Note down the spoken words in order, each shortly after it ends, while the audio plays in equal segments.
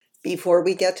Before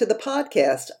we get to the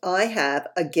podcast, I have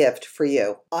a gift for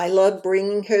you. I love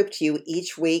bringing hope to you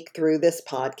each week through this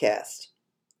podcast.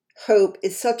 Hope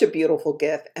is such a beautiful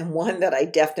gift and one that I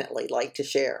definitely like to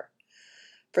share.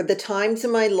 For the times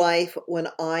in my life when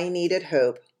I needed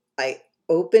hope, I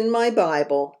opened my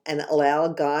Bible and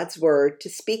allowed God's Word to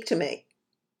speak to me.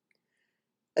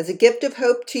 As a gift of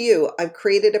hope to you, I've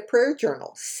created a prayer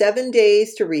journal, 7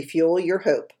 days to refuel your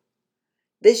hope.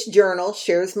 This journal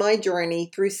shares my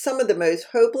journey through some of the most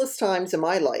hopeless times in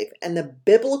my life and the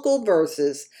biblical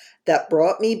verses that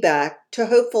brought me back to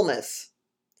hopefulness.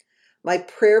 My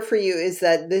prayer for you is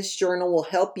that this journal will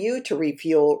help you to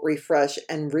refuel, refresh,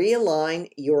 and realign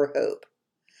your hope.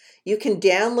 You can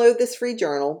download this free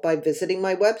journal by visiting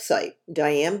my website,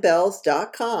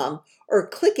 dianebells.com, or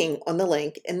clicking on the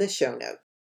link in the show notes.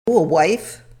 A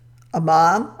wife, a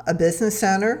mom, a business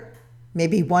owner,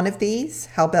 maybe one of these?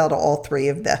 How about all three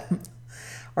of them?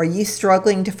 Are you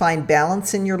struggling to find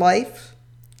balance in your life?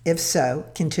 If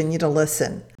so, continue to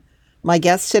listen. My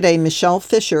guest today, Michelle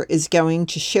Fisher, is going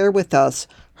to share with us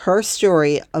her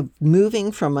story of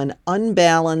moving from an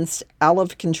unbalanced, out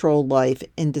of control life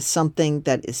into something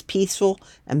that is peaceful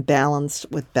and balanced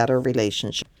with better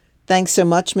relationships. Thanks so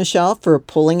much, Michelle, for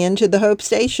pulling into the Hope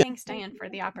Station. Thanks, Diane, for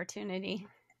the opportunity.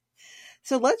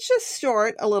 So let's just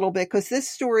start a little bit, because this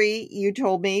story you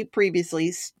told me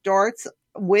previously starts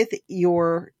with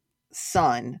your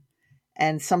son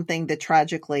and something that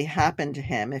tragically happened to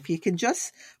him. If you can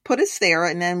just put us there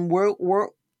and then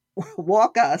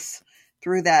walk us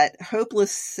through that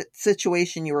hopeless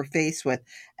situation you were faced with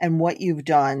and what you've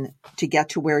done to get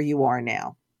to where you are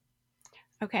now.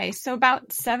 Okay, so about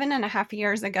 7.5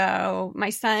 years ago,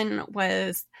 my son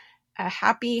was a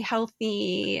happy,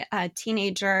 healthy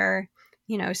teenager,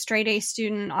 straight A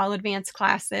student, all advanced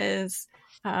classes,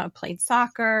 played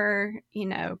soccer,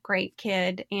 great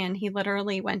kid. And he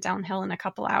literally went downhill in a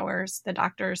couple hours. The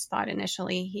doctors thought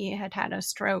initially he had had a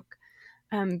stroke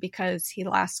because he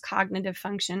lost cognitive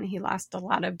function. He lost a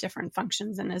lot of different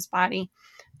functions in his body,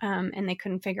 and they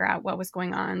couldn't figure out what was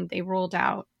going on. They ruled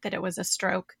out that it was a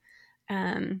stroke.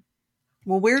 Well,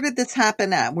 where did this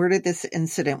happen at? Where did this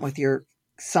incident with your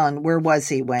son, where was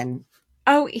he when?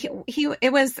 Oh,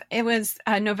 it was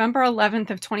November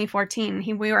 11th of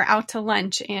 2014. We were out to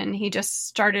lunch and he just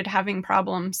started having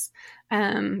problems.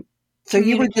 So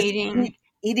you were just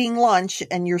eating lunch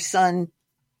and your son.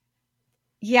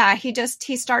 Yeah,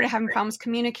 he started having problems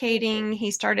communicating. He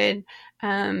started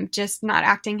just not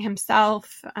acting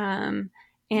himself. And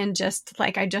just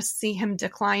like, I just see him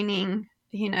declining,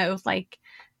 like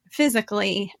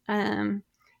physically. And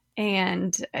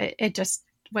it just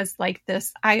was like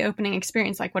this eye-opening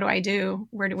experience. Like, what do I do?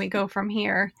 Where do we go from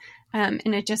here? And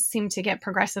it just seemed to get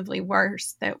progressively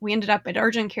worse, that we ended up at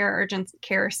urgent care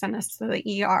sent us to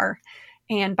the ER.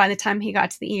 And by the time he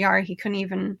got to the ER, he couldn't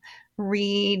even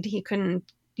read. He couldn't,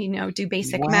 do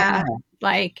basic math.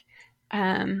 Like,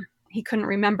 he couldn't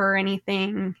remember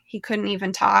anything. He couldn't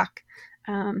even talk.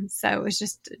 So it was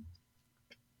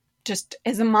just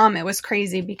as a mom, it was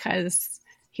crazy because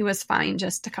he was fine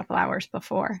just a couple hours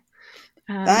before.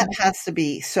 That has to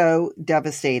be so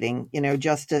devastating,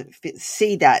 just to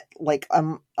see that. Like,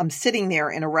 I'm sitting there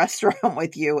in a restaurant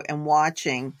with you and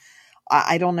watching.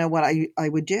 I don't know what I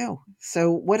would do.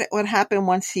 So what happened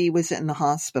once he was in the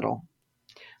hospital?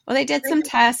 Well, they did some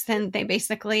tests and they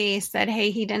basically said,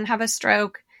 hey, he didn't have a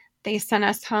stroke. They sent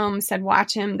us home, said,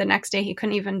 watch him. The next day he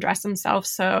couldn't even dress himself.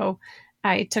 So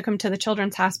I took him to the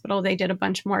children's hospital. They did a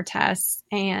bunch more tests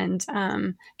and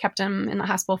kept him in the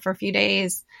hospital for a few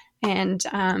days. And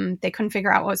they couldn't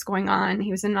figure out what was going on. He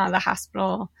was in and out of the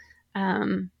hospital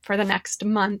for the next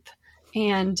month.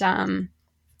 And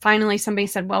finally, somebody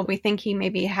said, well, we think he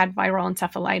maybe had viral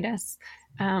encephalitis.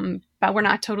 But we're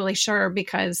not totally sure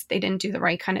because they didn't do the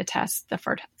right kind of test the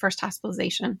first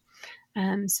hospitalization.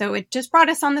 So it just brought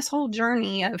us on this whole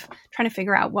journey of trying to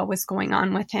figure out what was going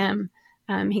on with him.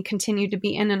 He continued to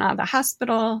be in and out of the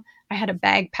hospital. I had a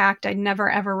bag packed. I'd never,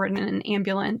 ever ridden in an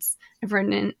ambulance. I've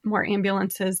ridden in more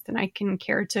ambulances than I can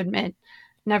care to admit.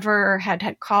 Never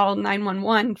had called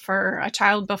 911 for a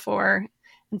child before.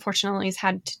 Unfortunately, he's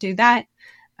had to do that.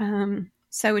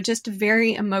 So it's just a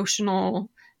very emotional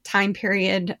time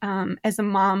period. As a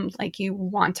mom, like, you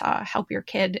want to help your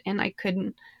kid, and I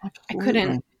couldn't,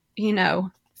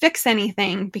 fix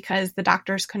anything because the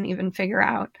doctors couldn't even figure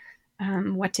out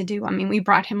what to do. I mean, we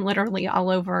brought him literally all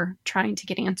over trying to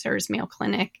get answers. Mayo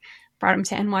Clinic, brought him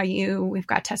to NYU. We've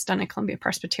got tests done at Columbia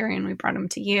Presbyterian. We brought him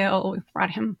to Yale. We've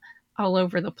brought him all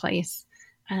over the place,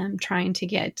 trying to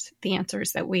get the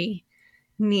answers that we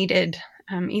needed.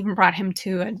 Even brought him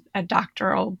to a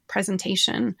doctoral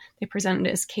presentation. They presented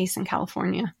his case in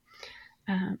California.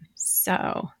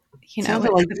 So,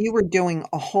 Sounded like you were doing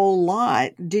a whole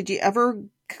lot. Did you ever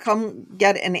come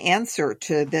get an answer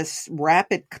to this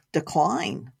rapid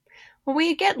decline? well,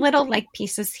 we get little like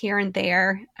pieces here and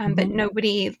there, but Mhm.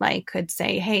 nobody like could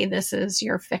say, "Hey, this is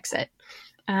your fix it."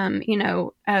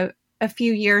 A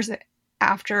few years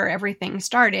after everything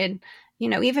started,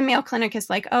 even Mayo Clinic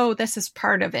is like, "Oh, this is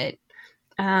part of it,"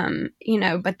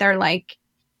 but they're like,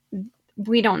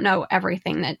 "We don't know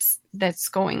everything that's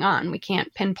going on. We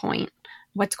can't pinpoint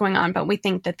what's going on, but we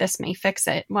think that this may fix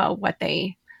it." Well, what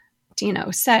they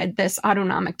said, this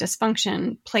autonomic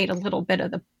dysfunction played a little bit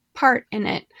of the part in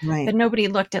it, Right. but nobody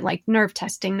looked at like nerve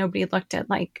testing. Nobody looked at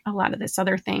like a lot of this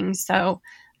other things. So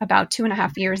about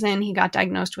 2.5 years in, he got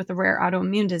diagnosed with a rare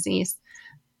autoimmune disease.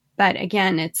 But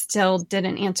again, it still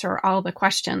didn't answer all the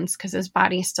questions because his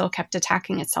body still kept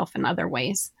attacking itself in other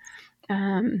ways.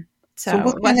 So So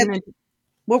what it kind of wasn't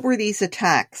what were these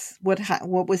attacks? What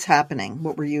was happening?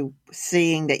 What were you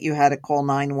seeing that you had to call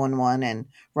 911 and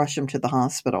rush him to the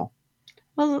hospital?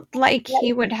 well, like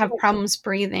he would have problems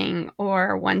breathing,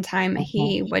 or one time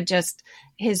he Mhm. would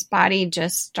his body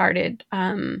just started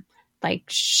like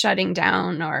shutting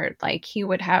down, or like he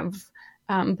would have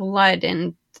blood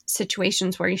in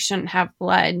situations where he shouldn't have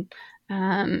blood.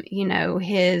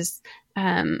 His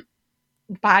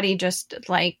body just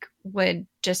like would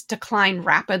just decline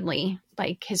rapidly,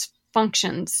 like his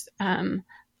functions,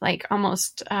 like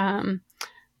almost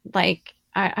like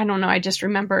I don't know. I just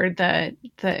remember the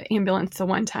ambulance the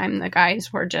one time the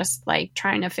guys were just like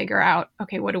trying to figure out,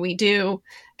 okay, what do we do?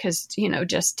 Because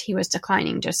just he was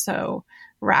declining just so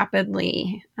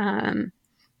rapidly.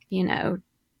 You know,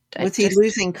 Was he just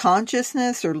losing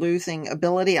consciousness or losing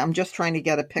ability? I'm just trying to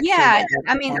get a picture of yeah. what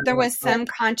I was mean, going there was on. some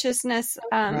consciousness,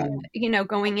 Right.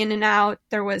 going in and out.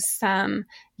 There was some,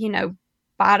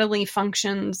 bodily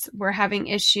functions were having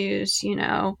issues. He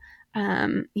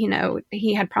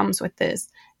had problems with his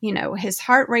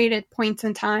heart rate at points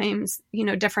and times,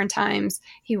 different times.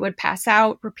 He would pass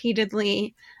out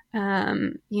repeatedly.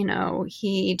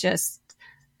 He just,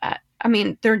 I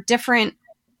mean, they're different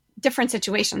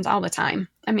situations all the time.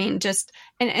 I mean, just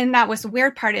and that was the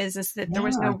weird part is that there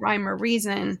was no Yeah. rhyme or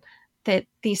reason that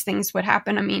these things would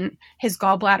happen. I mean, his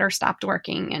gallbladder stopped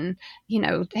working, and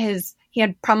he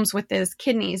had problems with his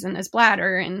kidneys and his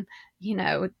bladder, and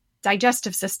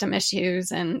digestive system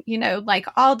issues, and like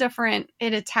all different.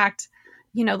 It attacked,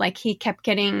 like he kept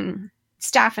getting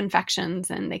staph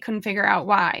infections, and they couldn't figure out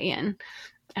why, and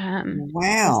just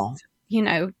Wow.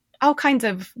 all kinds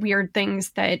of weird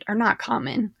things that are not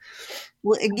common.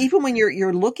 Well, even when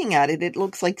you're looking at it, it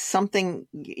looks like something.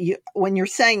 When you're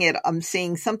saying it, I'm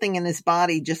seeing something in his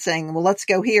body, just saying, "Well, let's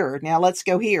go here now. Let's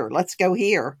go here. Let's go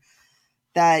here."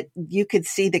 That you could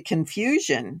see the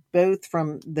confusion both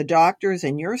from the doctors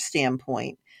and your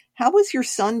standpoint. How was your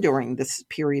son during this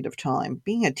period of time?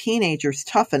 Being a teenager is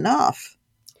tough enough.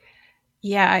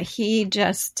 Yeah, he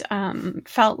just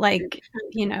felt like,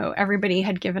 everybody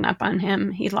had given up on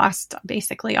him. He lost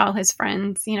basically all his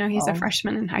friends. He's a Oh,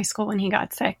 freshman in high school when he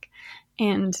got sick,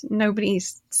 and nobody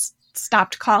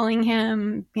stopped calling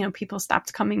him. People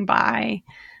stopped coming by.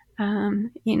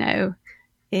 Um, you know,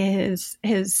 his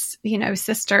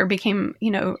sister became,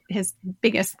 his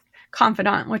biggest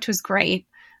confidant, which was great.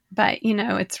 But,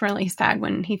 it's really sad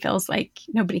when he feels like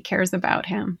nobody cares about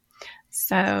him.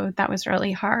 So that was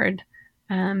really hard.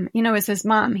 As his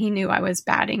mom, he knew I was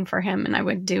batting for him and I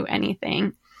would do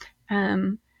anything.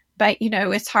 But,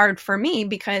 it's hard for me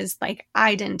because like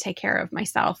I didn't take care of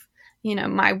myself.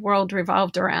 My world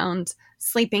revolved around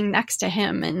sleeping next to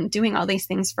him and doing all these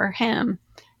things for him,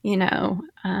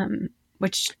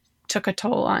 which took a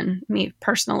toll on me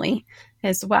personally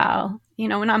as well.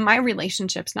 And on my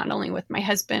relationships, not only with my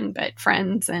husband, but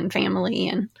friends and family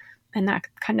and that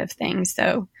kind of thing.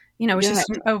 So, it's yeah, just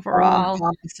an all overall,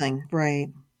 encompassing, right?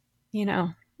 you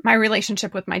know, my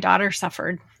relationship with my daughter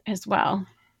suffered as well.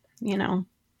 I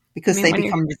Because mean, they when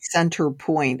you're, become the center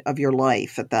point of your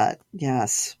life at that.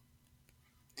 Yes.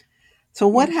 So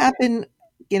what yeah. happened?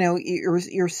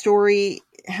 Your story.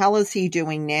 How is he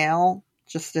doing now?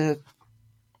 Just a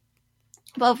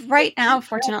Well, right now,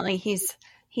 fortunately,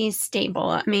 he's stable.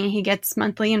 I mean, he gets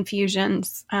monthly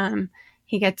infusions.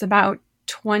 He gets about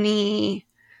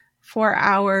 24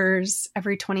 hours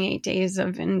every 28 days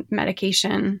of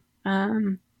medication,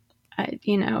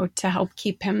 to help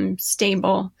keep him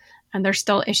stable. And there's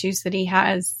still issues that he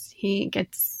has. He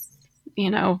gets,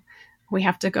 we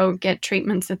have to go get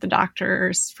treatments at the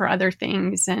doctors for other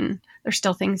things. And there's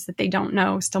still things that they don't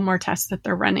know, still more tests that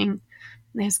they're running.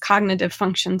 His cognitive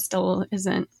function still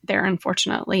isn't there,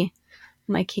 unfortunately.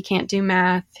 Like he can't do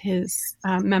math. His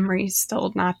memory's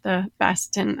still not the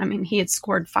best. And I mean, he had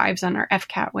scored fives on our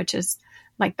FCAT, which is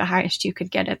like the highest you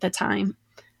could get at the time.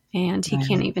 And he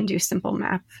can't even do simple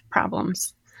math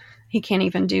problems. He can't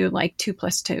even do like 2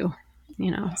 + 2,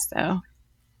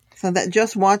 So that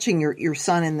just watching your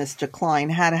son in this decline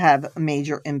had to have a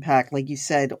major impact, like you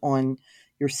said, on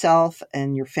yourself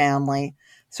and your family.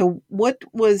 So what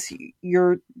was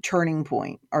your turning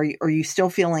point? Are you still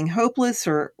feeling hopeless,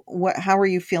 or what? How are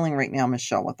you feeling right now,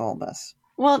 Michelle, with all this?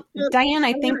 Well, Diane,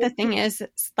 I think the thing is,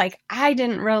 it's like, I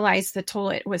didn't realize the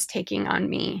toll it was taking on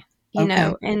me,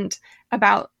 and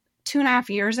about 2.5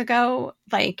 years ago,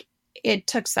 like it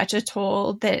took such a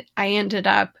toll that I ended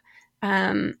up,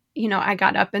 I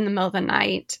got up in the middle of the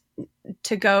night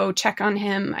to go check on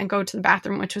him and go to the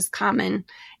bathroom, which was common.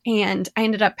 And I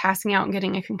ended up passing out and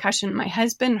getting a concussion. My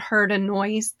husband heard a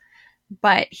noise,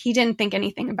 but he didn't think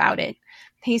anything about it.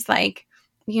 He's like,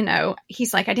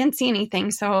 I didn't see anything.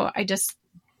 So I just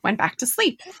went back to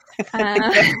sleep.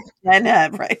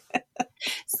 Right.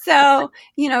 So,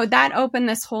 that opened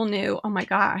this whole new, oh my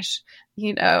gosh,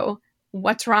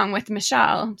 what's wrong with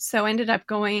Michelle? So I ended up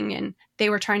going, and they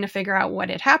were trying to figure out what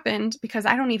had happened, because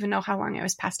I don't even know how long I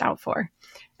was passed out for.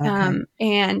 Okay.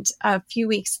 And a few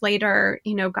weeks later,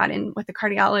 got in with a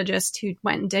cardiologist who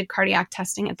went and did cardiac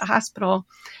testing at the hospital.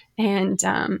 And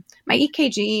my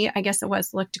EKG, I guess it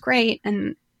was, looked great.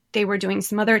 And they were doing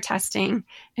some other testing.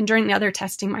 And during the other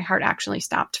testing, my heart actually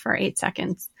stopped for 8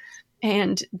 seconds.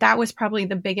 And that was probably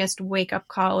the biggest wake up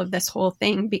call of this whole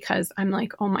thing, because I'm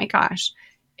like, oh my gosh,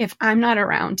 if I'm not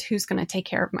around, who's going to take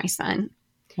care of my son?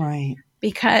 Right.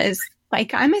 Because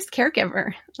like, I'm his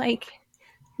caregiver. Like,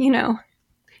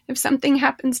 if something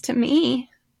happens to me,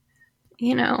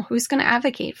 who's going to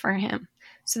advocate for him?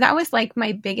 So that was like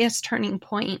my biggest turning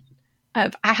point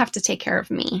of, I have to take care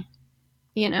of me,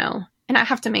 and I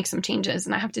have to make some changes,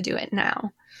 and I have to do it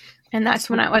now. And that's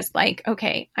when I was like,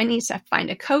 okay, I need to find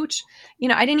a coach.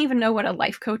 I didn't even know what a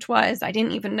life coach was. I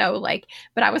didn't even know,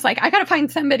 but I was like, I got to find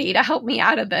somebody to help me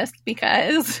out of this,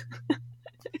 because.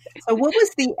 So what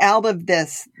was the out of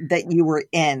this that you were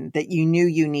in that you knew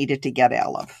you needed to get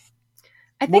out of?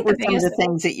 I think what were some of the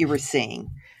things that you were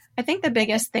seeing? I think the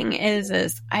biggest thing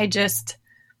is I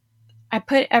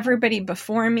put everybody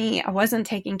before me. I wasn't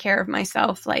taking care of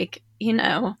myself.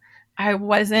 I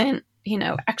wasn't,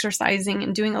 exercising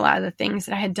and doing a lot of the things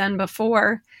that I had done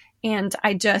before. And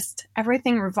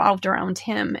everything revolved around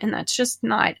him. And that's just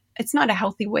it's not a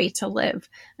healthy way to live.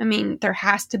 I mean, there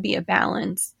has to be a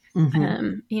balance.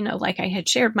 Mm-hmm. Like I had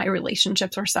shared, my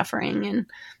relationships were suffering, and,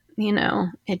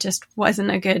 it just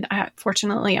wasn't a good,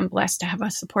 fortunately, I'm blessed to have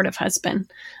a supportive husband,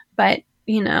 but,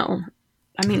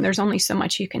 there's only so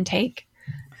much you can take.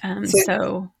 Like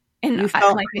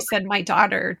I said, my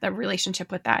daughter, the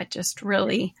relationship with that just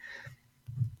really,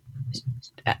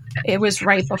 it was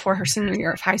right before her senior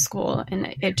year of high school,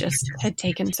 and it just had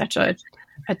taken such a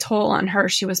toll on her.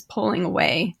 She was pulling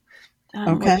away,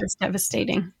 which was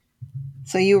devastating.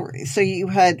 So you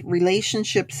had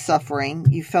relationship suffering.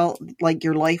 You felt like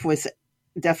your life was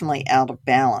definitely out of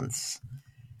balance.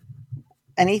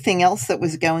 Anything else that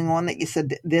was going on that you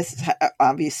said, this,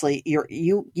 obviously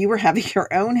you were having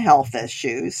your own health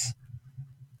issues?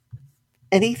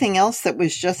 Anything else that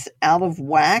was just out of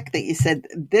whack that you said,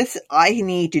 this, I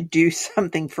need to do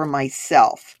something for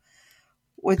myself?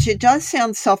 Which it does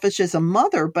sound selfish as a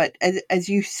mother, but as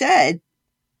you said,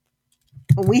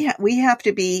 we have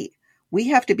to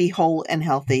be whole and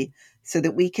healthy so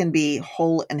that we can be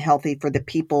whole and healthy for the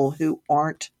people who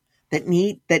that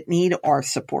need our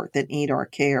support, that need our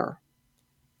care.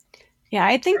 Yeah,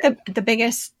 I think the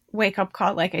biggest wake up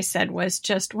call, like I said, was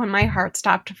just when my heart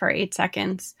stopped for 8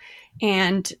 seconds,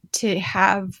 and to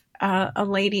have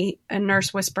a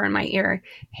nurse whisper in my ear,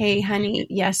 "Hey, honey,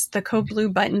 yes, the code blue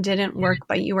button didn't work,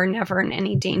 but you were never in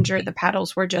any danger. The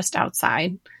paddles were just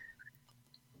outside."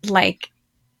 Like,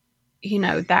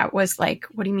 that was like,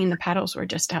 what do you mean the paddles were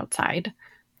just outside?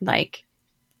 Like,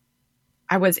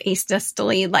 I was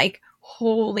asystole, like,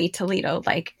 holy Toledo.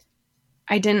 Like,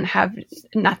 I didn't have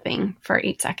nothing for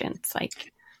 8 seconds.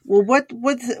 Like, well,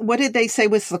 what did they say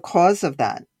was the cause of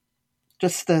that?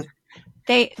 Just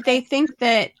they think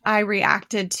that I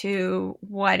reacted to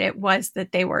what it was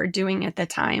that they were doing at the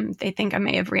time. They think I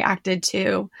may have reacted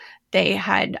to, they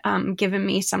had given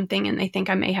me something, and they think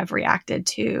I may have reacted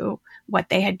to what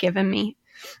they had given me.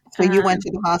 So you went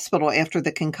to the hospital after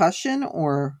the concussion,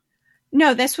 or?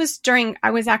 No, this was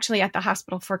I was actually at the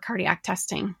hospital for cardiac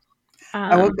testing.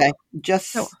 Okay.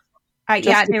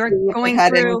 They were going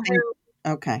through.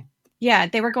 Okay. Yeah,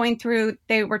 they were trying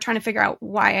to figure out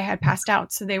why I had passed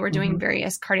out. So they were doing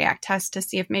various cardiac tests to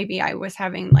see if maybe I was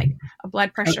having like a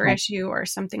blood pressure Okay. issue or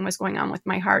something was going on with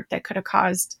my heart that could have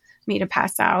caused me to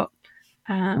pass out.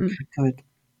 Good.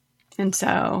 And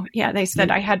so, yeah, they said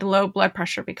I had low blood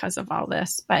pressure because of all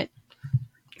this, but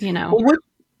Well,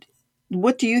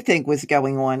 what do you think was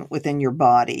going on within your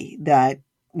body that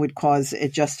would cause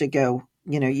it just to go,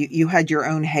 you had your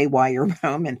own haywire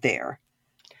moment there?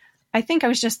 I think I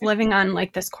was just living on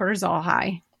like this cortisol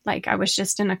high. Like I was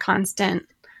just in a constant,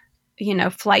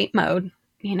 flight mode.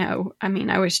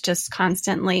 I was just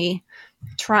constantly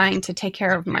trying to take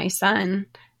care of my son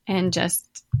and just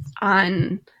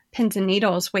on pins and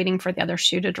needles waiting for the other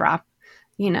shoe to drop.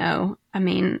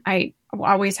 I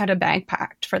always had a bag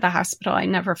packed for the hospital. I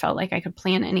never felt like I could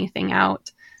plan anything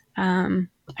out.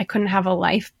 I couldn't have a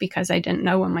life because I didn't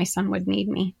know when my son would need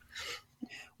me.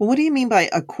 Well, what do you mean by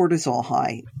a cortisol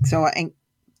high? So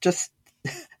just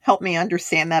help me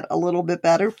understand that a little bit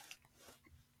better.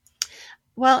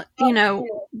 Well,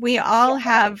 we all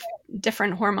have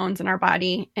different hormones in our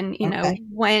body. And,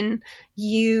 when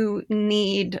you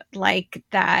need like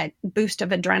that boost of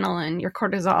adrenaline, your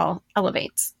cortisol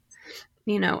elevates,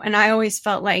 and I always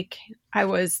felt like I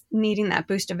was needing that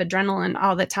boost of adrenaline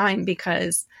all the time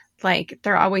because like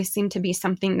there always seemed to be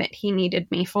something that he needed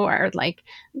me for. Like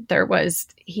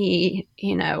he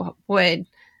would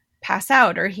pass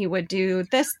out or he would do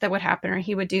this that would happen or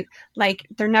he would do like,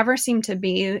 there never seemed to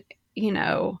be,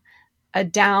 a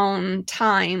down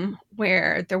time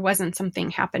where there wasn't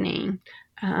something happening,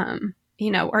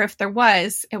 or if there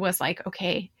was, it was like,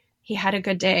 okay, he had a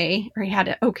good day or he had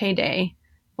an okay day.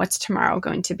 What's tomorrow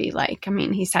going to be like? I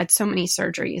mean, he's had so many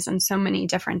surgeries and so many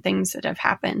different things that have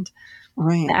happened.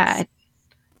 Right. That,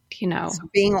 So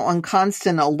being on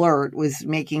constant alert was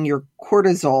making your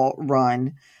cortisol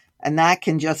run. And that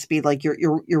can just be like you're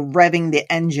revving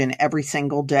the engine every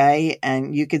single day.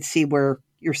 And you could see where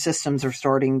your systems are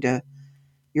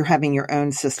you're having your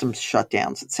own systems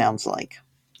shutdowns, it sounds like.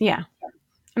 Yeah.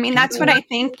 I mean, that's what I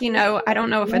think, I don't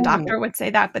know if a doctor would say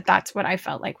that, but that's what I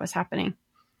felt like was happening.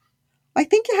 I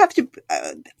think you have to,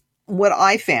 what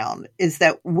I found is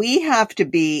that we have to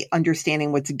be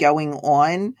understanding what's going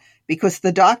on because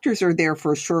the doctors are there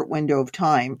for a short window of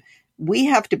time. We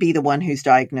have to be the one who's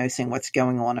diagnosing what's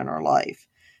going on in our life.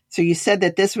 So you said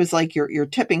that this was like your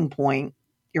tipping point.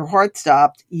 Your heart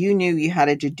stopped. You knew you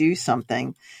had to do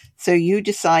something. So you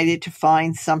decided to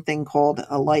find something called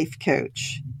a life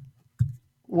coach.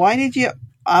 Why did you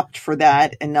opt for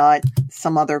that and not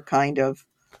some other kind of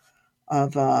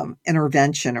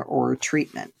intervention or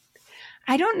treatment?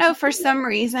 I don't know. For some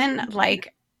reason,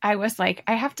 like I was like,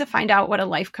 I have to find out what a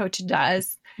life coach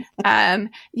does. I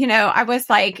was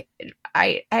like,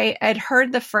 I had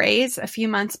heard the phrase a few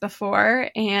months before,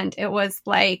 and it was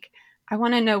like, I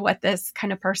want to know what this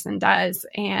kind of person does.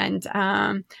 And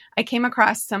I came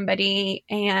across somebody,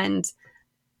 and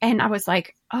I was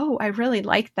like, oh, I really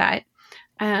like that.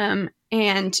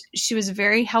 And she was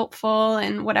very helpful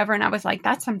and whatever. And I was like,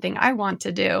 that's something I want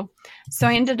to do. So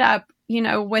I ended up,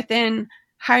 within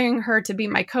hiring her to be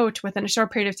my coach within a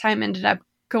short period of time, ended up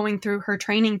going through her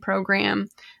training program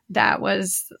that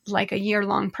was like a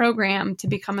year-long program to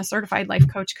become a certified life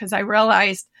coach. Cause I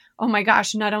realized, oh my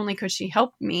gosh, not only could she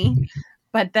help me,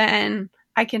 but then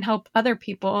I can help other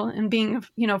people. And being,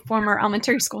 former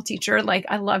elementary school teacher, like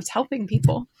I loved helping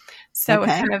people. So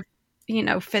Okay. it kind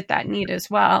of, fit that need as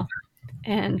well.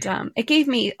 And it gave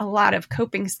me a lot of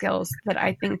coping skills that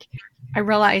I think I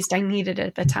realized I needed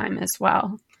at the time as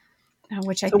well,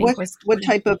 which I think was... What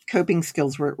type of coping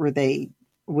skills were they,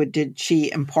 did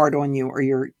she impart on you or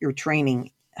your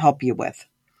training help you with?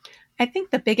 I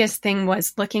think the biggest thing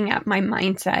was looking at my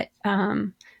mindset.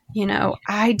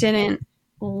 I didn't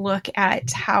look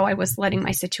at how I was letting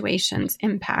my situations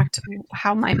impact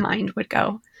how my mind would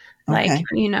go. Okay.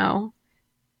 Like,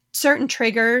 certain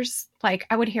triggers, like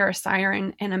I would hear a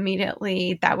siren and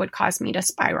immediately that would cause me to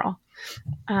spiral.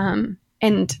 And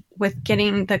with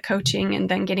getting the coaching and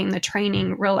then getting the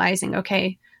training, realizing,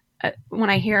 okay, when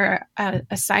I hear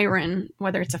a siren,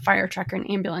 whether it's a fire truck or an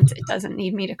ambulance, it doesn't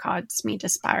need me to cause me to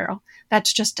spiral.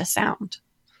 That's just a sound.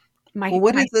 My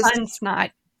son's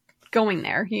not going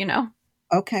there,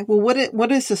 Okay. Well, what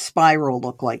does a spiral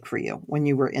look like for you when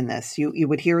you were in this? You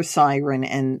would hear a siren,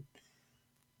 and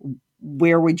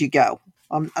where would you go?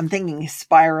 I'm thinking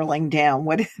spiraling down.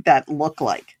 What did that look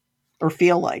like or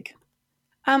feel like?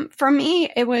 For me,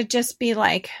 it would just be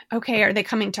like, okay, are they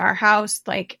coming to our house?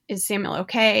 Like, is Samuel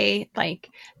okay? Like,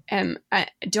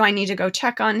 do I need to go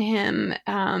check on him?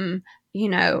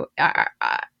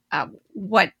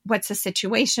 what's the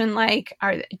situation like?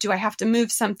 Do I have to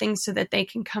move something so that they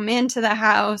can come into the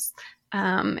house?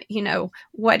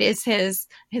 What is his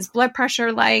blood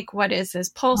pressure like? What is his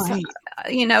pulse? Right.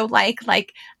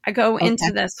 Like I go Okay.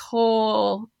 into this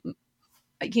whole,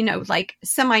 like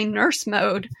semi-nurse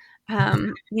mode.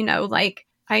 Like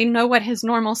I know what his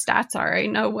normal stats are. I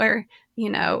know where,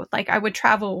 like I would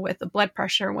travel with a blood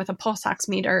pressure, with a pulse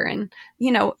oximeter, and,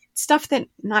 stuff that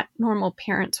not normal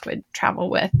parents would travel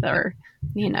with, or,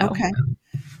 Okay.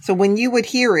 So when you would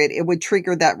hear it, it would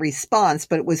trigger that response,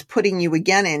 but it was putting you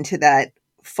again into that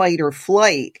fight or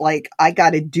flight. Like, I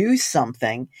got to do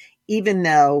something, even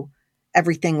though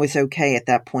everything was okay at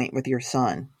that point with your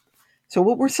son. So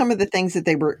what were some of the things that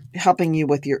they were helping you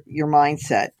with your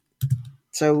mindset?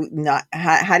 So not,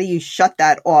 how do you shut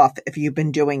that off if you've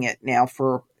been doing it now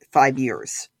for 5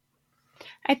 years?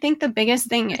 I think the biggest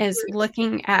thing is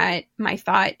looking at my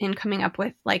thought and coming up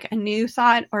with like a new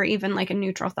thought, or even like a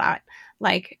neutral thought.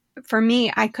 Like for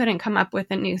me, I couldn't come up with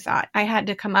a new thought. I had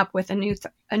to come up with a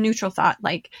neutral thought,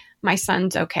 like my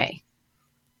son's okay.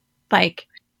 Like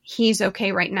he's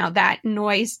okay right now. That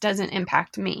noise doesn't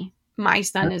impact me. My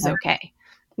son is Okay.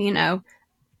 okay.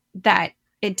 That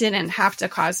it didn't have to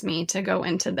cause me to go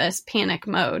into this panic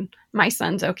mode. My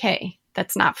son's okay.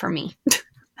 That's not for me.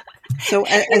 So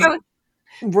you as know,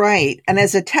 right. And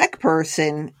as a tech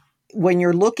person, when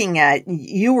you're looking at,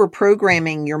 you were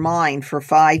programming your mind for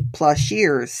 5+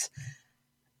 years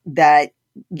that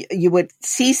you would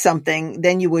see something,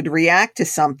 then you would react to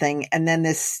something, and then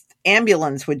this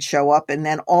ambulance would show up, and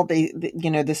then all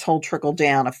this whole trickle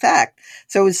down effect.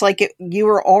 So it's like you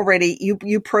were already,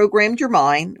 you programmed your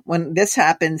mind. When this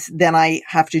happens, then I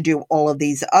have to do all of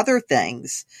these other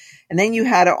things. And then you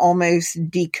had to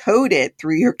almost decode it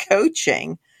through your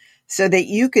coaching so that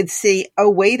you could see, oh,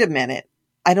 wait a minute,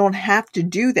 I don't have to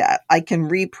do that. I can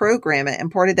reprogram it.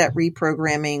 And part of that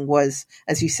reprogramming was,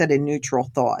 as you said, a neutral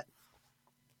thought.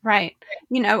 right.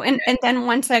 And then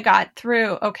once I got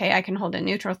through, okay, I can hold a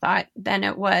neutral thought, then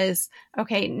it was,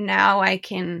 okay, now I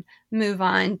can move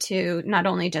on to not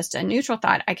only just a neutral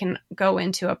thought, I can go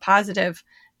into a positive,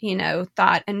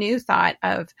 thought, a new thought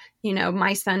of,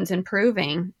 my son's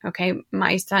improving. Okay.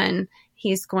 My son,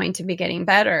 he's going to be getting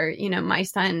better. My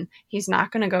son, he's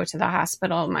not going to go to the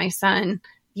hospital. My son,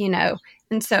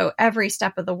 and so every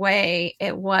step of the way,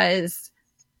 it was,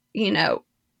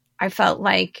 I felt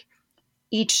like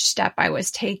each step I was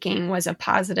taking was a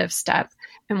positive step.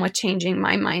 And with changing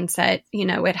my mindset,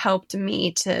 it helped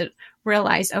me to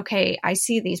realize, okay, I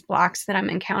see these blocks that I'm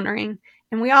encountering,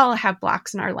 and we all have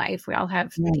blocks in our life. We all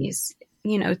have these,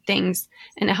 things.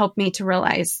 And it helped me to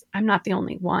realize I'm not the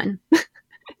only one.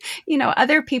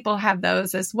 Other people have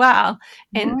those as well.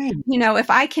 And, Right. if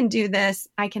I can do this,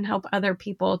 I can help other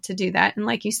people to do that. And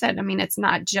like you said, I mean, it's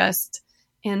not just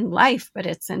in life, but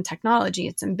it's in technology,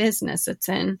 it's in business, it's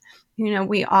in,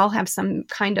 we all have some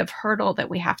kind of hurdle that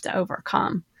we have to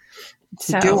overcome.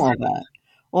 To do So, all that.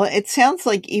 Well, it sounds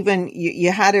like even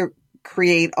you had to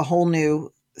create a whole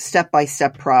new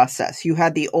step-by-step process. You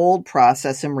had the old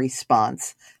process and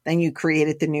response. Then you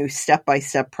created the new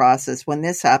step-by-step process. When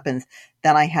this happens,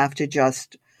 then I have to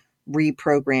just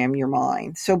reprogram your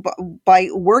mind. So by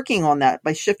working on that,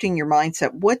 by shifting your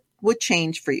mindset, what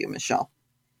changed for you, Michelle?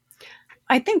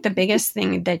 I think the biggest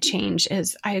thing that changed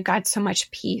is I got so much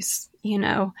peace. I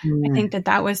Mm. think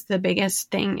that was the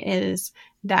biggest thing, is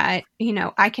that,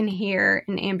 I can hear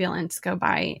an ambulance go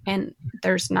by and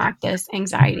there's not this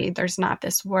anxiety. There's not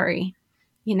this worry.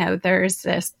 There's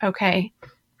this, okay,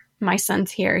 my son's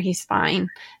here. He's fine.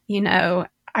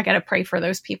 I got to pray for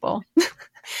those people.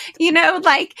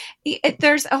 Like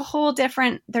there's a whole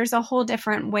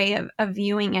different way of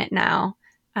viewing it now.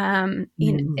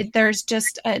 There's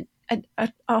just a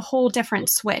whole different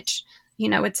switch.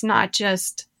 It's not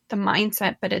just the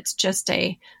mindset, but it's just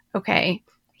okay,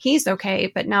 he's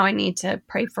okay, but now I need to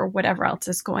pray for whatever else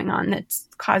is going on that's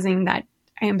causing that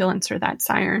ambulance or that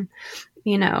siren,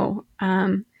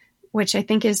 which I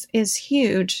think is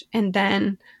huge. And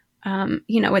then,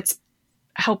 it's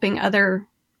helping other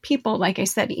people, like I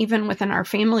said, even within our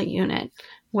family unit,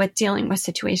 with dealing with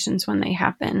situations when they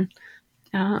happen.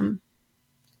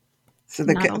 So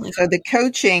Not only the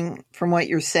coaching, from what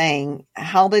you're saying,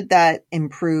 how did that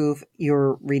improve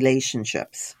your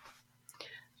relationships?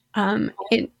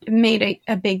 It made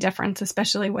a big difference,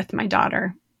 especially with my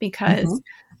daughter, because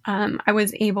I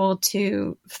was able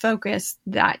to focus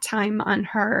that time on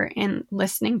her and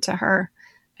listening to her.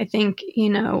 I think,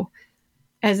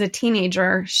 as a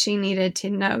teenager, she needed to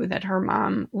know that her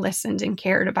mom listened and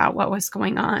cared about what was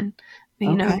going on,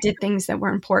 Okay. did things that were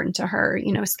important to her,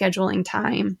 scheduling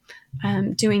time,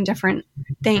 doing different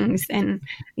things. And,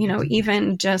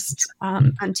 even just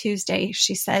on Tuesday,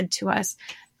 she said to us,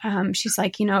 she's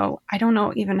like, I don't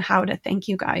know even how to thank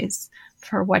you guys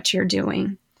for what you're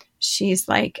doing. She's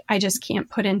like, I just can't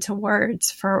put into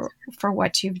words for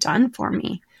what you've done for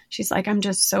me. She's like, I'm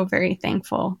just so very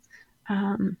thankful.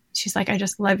 She's like, I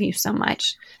just love you so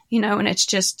much, and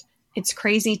it's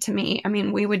crazy to me. I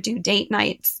mean, we would do date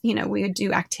nights, we would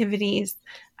do activities.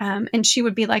 And she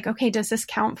would be like, okay, does this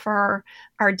count for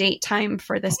our date time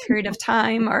for this period of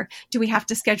time? Or do we have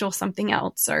to schedule something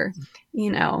else? Or,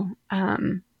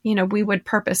 we would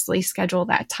purposely schedule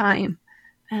that time.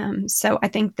 So I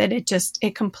think that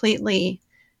it completely,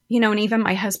 and even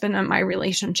my husband and my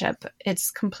relationship,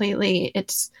 it's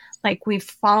like we've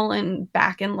fallen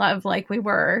back in love like we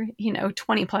were,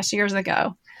 20 plus years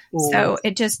ago. Ooh. So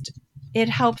it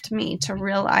helped me to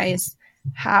realize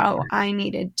how I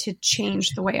needed to change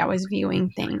the way I was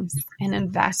viewing things and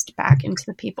invest back into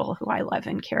the people who I love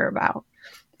and care about.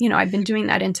 I've been doing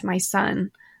that into my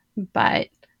son, but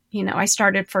I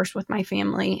started first with my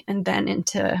family and then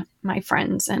into my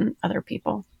friends and other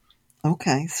people.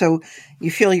 Okay. So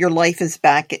you feel your life is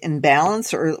back in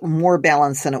balance or more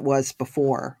balanced than it was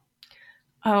before?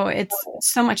 Oh, it's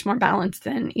so much more balanced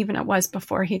than even it was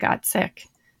before he got sick.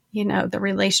 The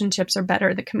relationships are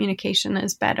better. The communication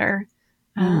is better,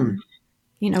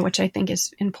 which I think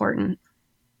is important.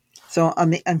 So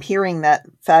I'm hearing that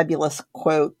fabulous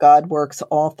quote, God works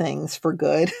all things for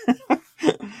good.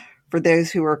 For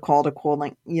those who are called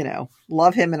according,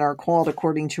 love him and are called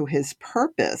according to his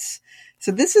purpose.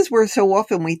 So this is where so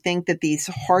often we think that these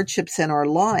hardships in our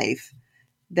life,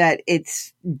 that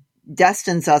it's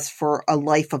destines us for a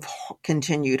life of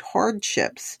continued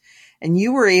hardships. And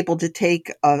you were able to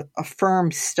take a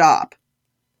firm stop.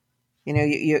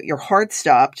 Your heart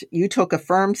stopped. You took a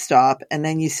firm stop, and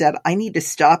then you said, I need to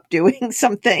stop doing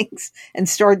some things and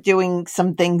start doing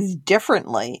some things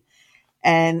differently.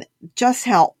 And just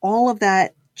how all of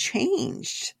that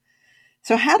changed.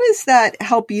 So how does that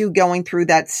help you going through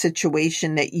that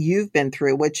situation that you've been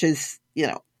through, which is,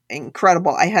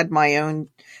 incredible. I had my own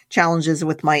challenges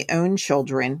with my own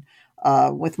children,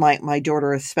 with my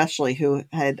daughter especially, who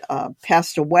had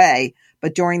passed away.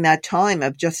 But during that time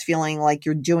of just feeling like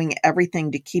you're doing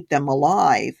everything to keep them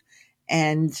alive,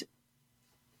 and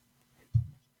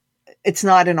it's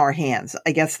not in our hands.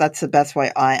 I guess that's the best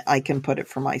way I can put it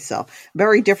for myself.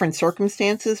 Very different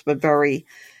circumstances, but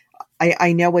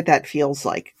I know what that feels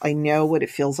like. I know what it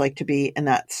feels like to be in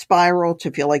that spiral,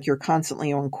 to feel like you're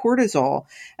constantly on cortisol.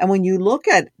 And when you look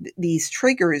at these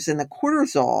triggers in the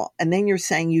cortisol, and then you're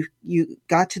saying you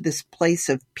got to this place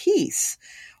of peace,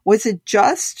 was it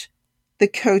just the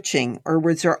coaching, or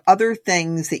was there other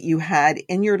things that you had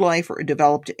in your life or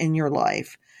developed in your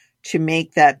life to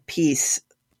make that peace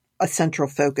a central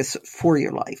focus for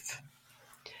your life?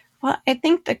 Well, I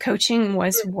think the coaching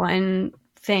was one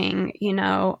thing.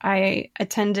 I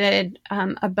attended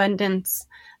Abundance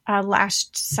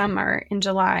last summer in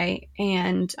July.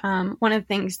 And one of the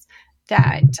things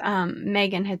that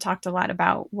Megan had talked a lot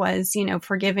about was,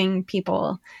 forgiving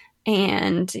people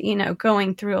and,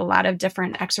 going through a lot of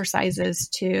different exercises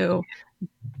to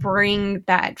bring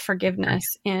that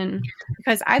forgiveness in,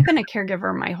 because I've been a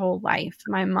caregiver my whole life.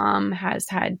 My mom has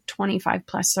had 25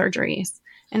 plus surgeries,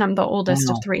 and I'm the oldest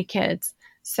of 3 kids.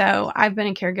 So I've been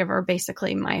a caregiver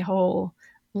basically my whole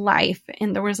life.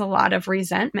 And there was a lot of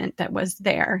resentment that was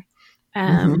there.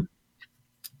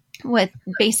 With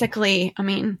basically,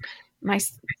 my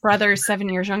brother's 7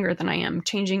 years younger than I am,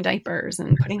 changing diapers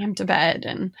and putting him to bed,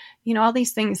 and, all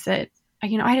these things that, I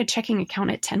had a checking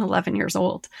account at 10, 11 years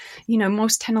old.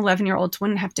 Most 10, 11-year-olds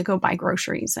wouldn't have to go buy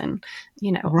groceries and,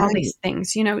 right. All these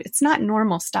things, it's not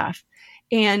normal stuff.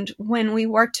 And when we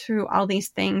worked through all these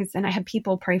things, and I had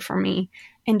people pray for me,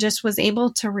 and just was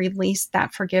able to release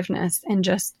that forgiveness and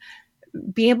just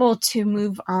be able to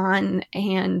move on.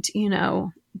 And,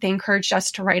 they encouraged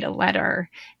us to write a letter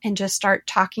and just start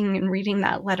talking and reading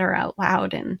that letter out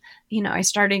loud. And, I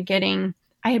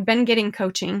had been getting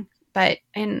coaching, but,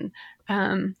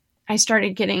 I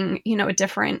started getting, a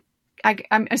different,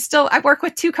 I work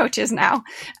with 2 coaches now,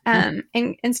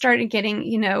 and started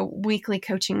getting, weekly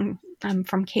coaching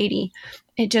from Katie.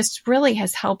 It just really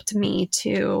has helped me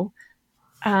to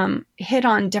hit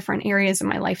on different areas of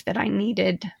my life that I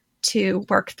needed to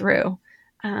work through,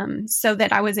 so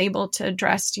that I was able to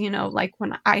address, like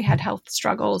when I had health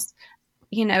struggles,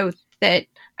 that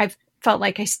I felt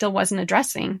like I still wasn't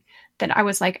addressing, that I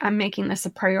was like, I'm making this a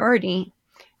priority.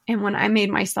 And when I made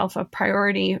myself a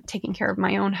priority, taking care of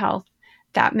my own health,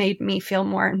 that made me feel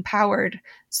more empowered,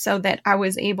 so that I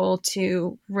was able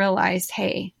to realize,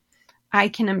 hey, I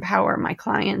can empower my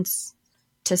clients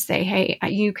to say, hey,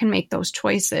 you can make those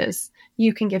choices.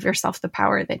 You can give yourself the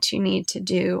power that you need to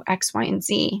do X, Y, and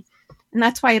Z. And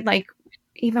that's why, like,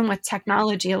 even with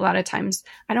technology, a lot of times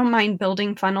I don't mind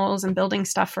building funnels and building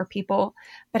stuff for people,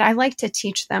 but I like to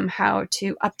teach them how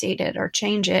to update it or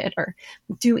change it or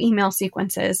do email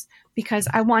sequences, because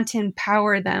I want to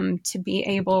empower them to be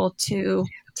able to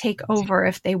take over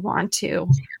if they want to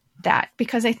that,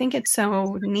 because I think it's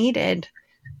so needed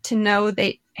to know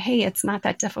that, hey, it's not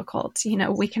that difficult. You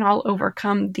know, we can all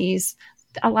overcome these.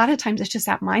 A lot of times it's just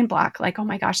that mind block, like, oh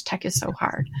my gosh, tech is so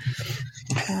hard.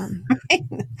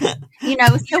 You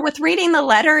know, so with reading the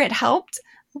letter, it helped.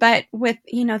 But with,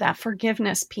 you know, that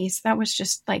forgiveness piece, that was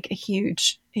just like a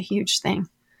huge thing.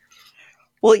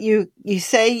 Well, you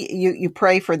say you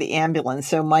pray for the ambulance.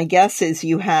 So my guess is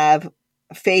you have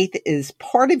faith is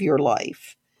part of your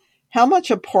life. How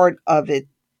much a part of it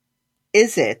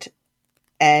is it?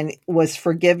 And was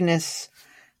forgiveness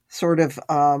sort of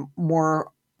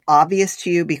more obvious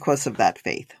to you because of that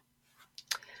faith?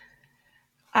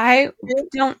 I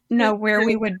don't know where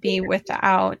we would be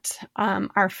without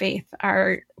our faith.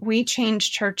 We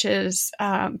changed churches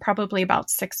probably about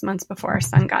 6 months before our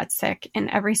son got sick. And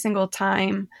every single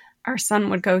time our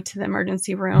son would go to the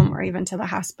emergency room or even to the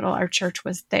hospital, our church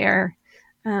was there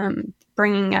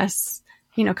bringing us,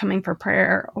 you know, coming for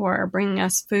prayer or bringing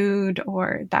us food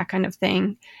or that kind of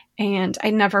thing. And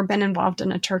I'd never been involved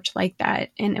in a church like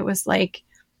that. And it was like,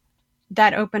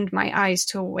 that opened my eyes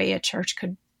to a way a church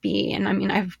could be. And I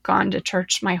mean, I've gone to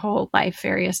church my whole life,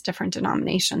 various different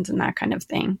denominations and that kind of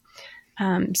thing.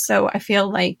 So I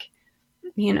feel like,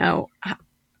 you know,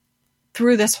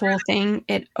 through this whole thing,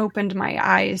 it opened my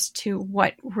eyes to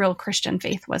what real Christian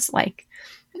faith was like.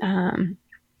 You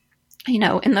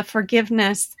know, and the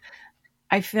forgiveness,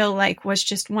 I feel like, was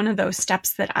just one of those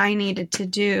steps that I needed to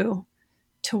do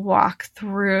to walk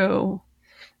through,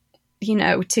 you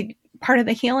know, to part of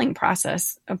the healing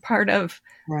process, a part of,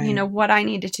 right, you know, what I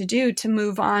needed to do to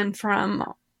move on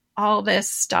from all this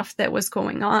stuff that was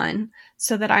going on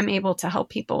so that I'm able to help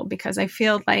people. Because I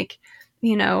feel like,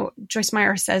 you know, Joyce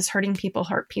Meyer says, hurting people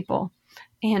hurt people.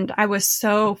 And I was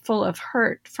so full of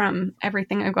hurt from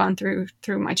everything I've gone through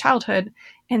my childhood.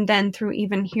 And then through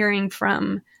even hearing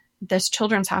from this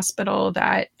children's hospital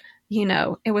that, you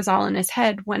know, it was all in his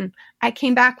head, when I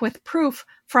came back with proof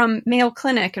from Mayo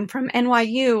Clinic and from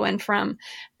NYU and from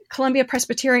Columbia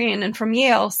Presbyterian and from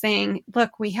Yale saying,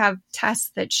 look, we have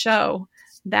tests that show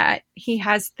that he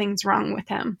has things wrong with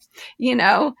him, you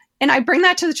know, and I bring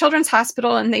that to the children's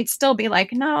hospital and they'd still be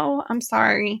like, no, I'm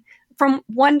sorry. From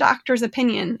one doctor's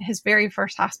opinion, his very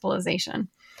first hospitalization.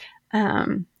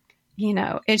 You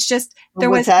know, it's just, there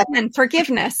was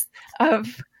forgiveness of.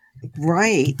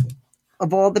 Right.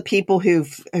 Of all the people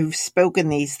who've spoken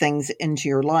these things into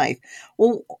your life.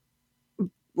 Well,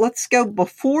 let's go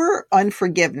before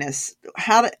unforgiveness.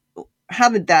 How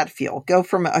did that feel? Go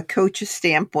from a coach's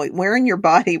standpoint. Where in your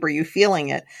body were you feeling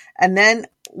it? And then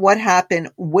what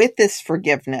happened with this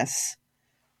forgiveness?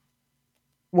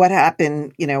 What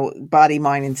happened, you know, body,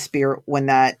 mind, and spirit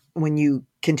when you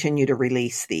continue to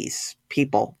release these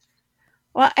people?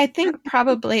 Well, I think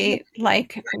probably,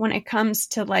 like, when it comes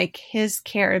to like his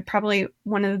care, probably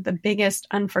one of the biggest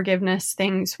unforgiveness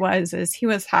things is he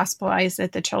was hospitalized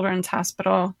at the children's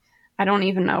hospital. I don't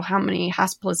even know how many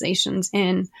hospitalizations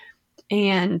in,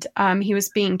 and he was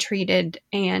being treated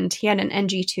and he had an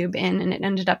NG tube in and it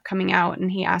ended up coming out, and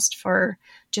he asked for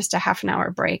just a half an hour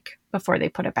break before they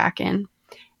put it back in.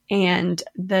 And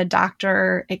the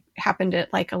doctor, it happened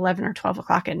at like 11 or 12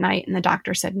 o'clock at night, and the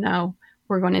doctor said, no,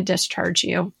 we're going to discharge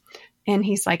you. And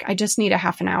he's like, I just need a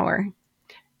half an hour,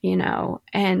 you know,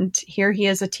 and here he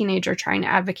is, a teenager, trying to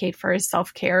advocate for his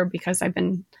self-care because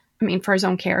for his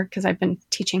own care, because I've been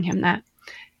teaching him that.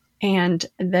 And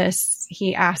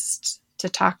he asked to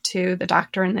talk to the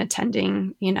doctor and the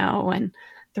attending, you know, and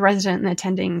the resident and the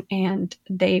attending. And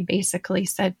they basically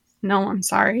said, no, I'm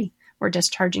sorry, we're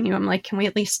discharging you. I'm like, can we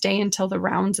at least stay until the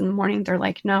rounds in the morning? They're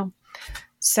like, no.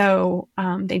 So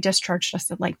they discharged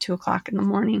us at like 2:00 in the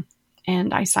morning,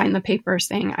 and I signed the paper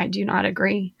saying I do not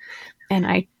agree. And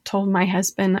I told my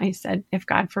husband, I said, if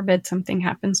God forbid something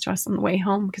happens to us on the way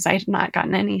home, because I had not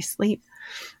gotten any sleep,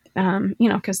 you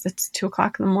know, because it's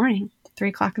 2:00 in the morning,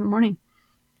 3:00 in the morning.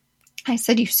 I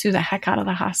said, you sue the heck out of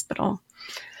the hospital.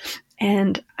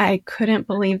 And I couldn't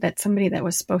believe that somebody that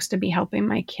was supposed to be helping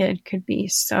my kid could be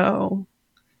so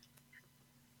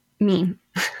mean.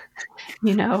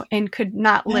 You know, and could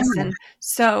not listen.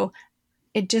 So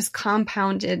it just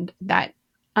compounded that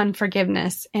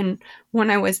unforgiveness. And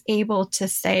when I was able to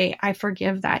say, I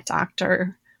forgive that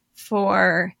doctor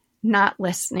for not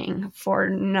listening, for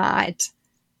not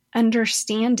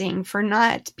understanding, for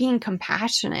not being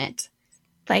compassionate.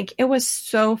 Like, it was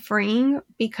so freeing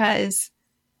because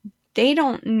they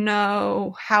don't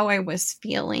know how I was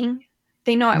feeling.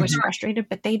 They know I was frustrated,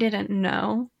 but they didn't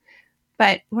know.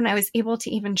 But when I was able to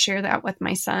even share that with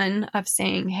my son, of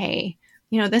saying, hey,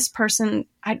 this person,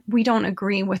 we don't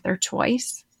agree with their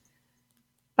choice,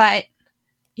 but,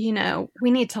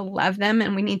 we need to love them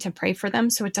and we need to pray for them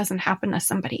so it doesn't happen to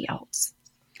somebody else.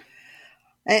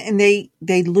 And they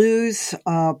lose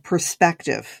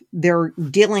perspective. They're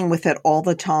dealing with it all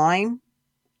the time.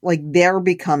 Like, they're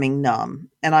becoming numb.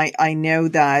 And I know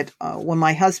that when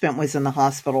my husband was in the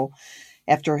hospital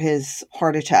after his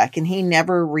heart attack, and he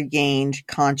never regained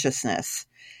consciousness.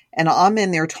 And I'm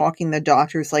in there talking to the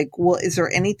doctors like, well, is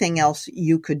there anything else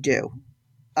you could do?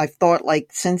 I thought, like,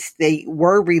 since they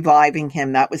were reviving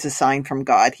him, that was a sign from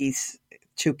God. He's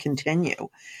to continue.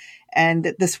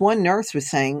 And this one nurse was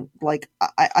saying, like,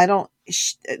 I don't,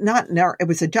 not nurse, it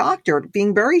was a doctor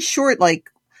being very short, like,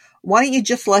 why don't you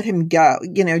just let him go?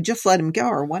 Just let him go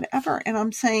or whatever. And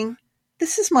I'm saying,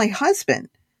 this is my husband.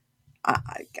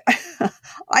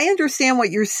 I understand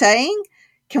what you're saying.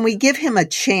 Can we give him a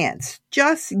chance?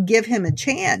 Just give him a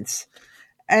chance.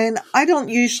 And I don't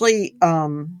usually,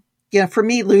 for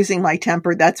me, losing my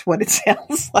temper, that's what it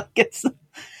sounds like.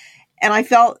 And I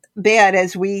felt bad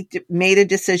as we made a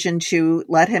decision to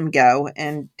let him go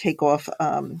and take off.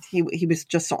 He was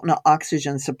just on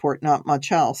oxygen support, not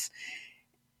much else.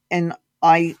 And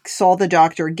I saw the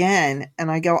doctor again, and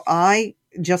I go, I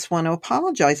just want to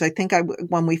apologize. I think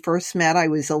when we first met, I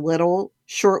was a little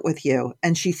short with you.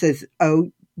 And she says,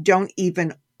 oh, don't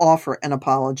even offer an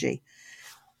apology.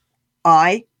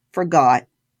 I forgot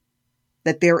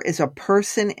that there is a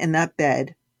person in that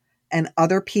bed and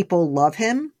other people love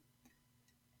him.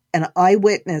 And I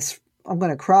witnessed, I'm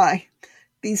going to cry,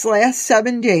 these last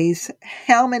 7 days,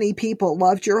 how many people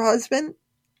loved your husband.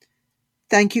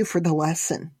 Thank you for the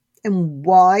lesson and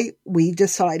why we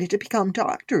decided to become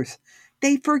doctors.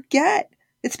 They forget.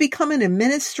 It's become an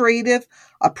administrative,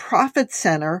 a profit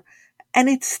center, and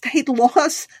they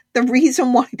lost the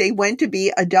reason why they went to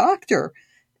be a doctor.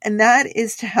 And that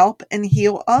is to help and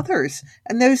heal others.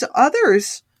 And those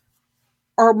others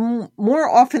are more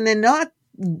often than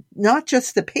not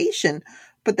just the patient,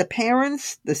 but the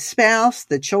parents, the spouse,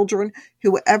 the children,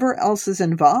 whoever else is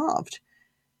involved.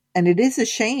 And it is a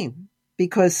shame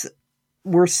because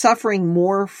we're suffering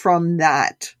more from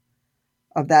that,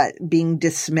 of that being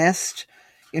dismissed,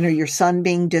 your son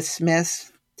being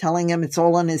dismissed, telling him it's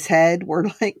all in his head. We're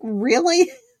like,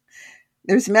 really?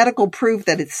 There's medical proof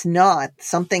that it's not.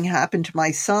 Something happened to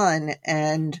my son,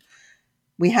 and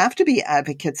we have to be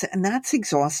advocates, and that's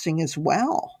exhausting as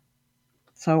well.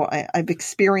 So I've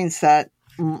experienced that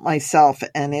myself,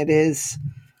 and it is,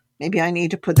 maybe I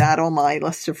need to put that on my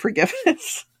list of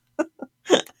forgiveness.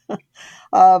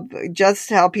 Just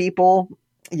how people,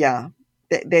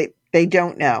 they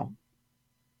don't know.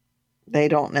 They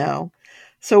don't know.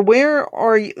 So where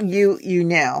are you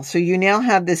now? So you now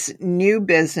have this new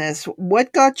business.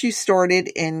 What got you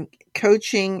started in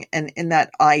coaching and in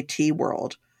that IT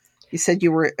world? You said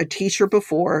you were a teacher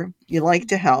before. You like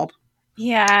to help.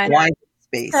 Yeah. Why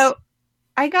space? So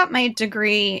I got my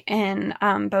degree in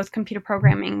both computer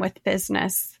programming with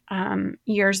business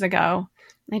years ago.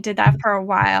 I did that for a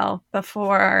while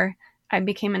before I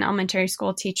became an elementary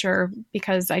school teacher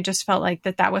because I just felt like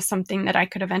that was something that I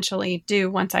could eventually do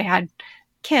once I had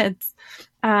kids.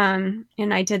 And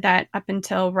I did that up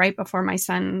until right before my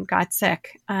son got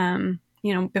sick.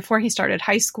 Before he started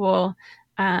high school,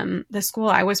 the school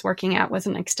I was working at was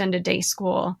an extended day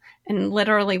school. And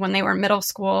literally when they were middle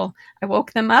school, I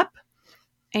woke them up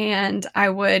and I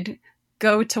would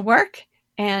go to work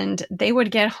and they would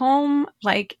get home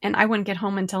and I wouldn't get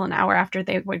home until an hour after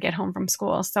they would get home from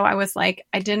school. So I was like,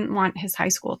 I didn't want his high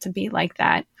school to be like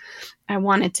that. I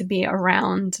wanted to be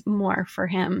around more for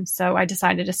him. So I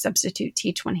decided to substitute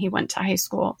teach when he went to high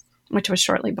school, which was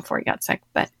shortly before he got sick.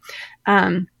 But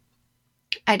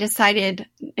I decided,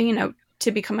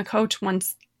 to become a coach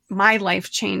once my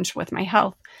life changed with my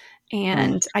health.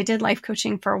 And I did life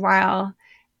coaching for a while.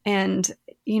 And,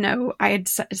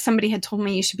 somebody had told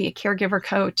me you should be a caregiver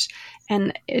coach.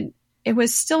 And it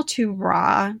was still too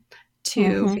raw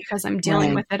because I'm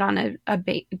dealing with it on a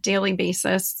daily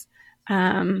basis.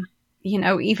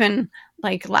 Even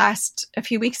like a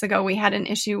few weeks ago, we had an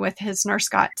issue with his nurse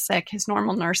got sick. His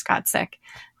normal nurse got sick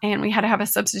and we had to have a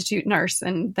substitute nurse.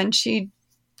 And then she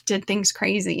did things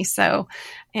crazy. So,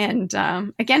 and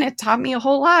again, it taught me a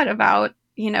whole lot about,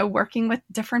 working with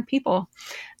different people.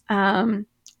 And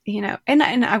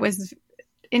I was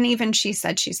and even she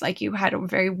said, she's like, you had a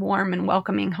very warm and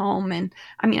welcoming home. And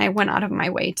I mean, I went out of my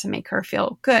way to make her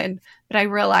feel good, but I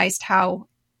realized how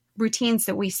routines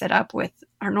that we set up with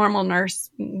our normal nurse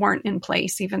weren't in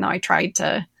place, even though I tried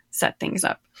to set things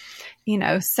up,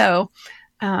 so,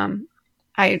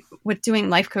 with doing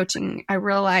life coaching, I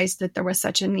realized that there was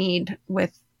such a need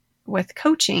with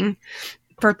coaching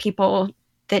for people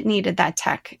that needed that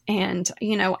tech. And,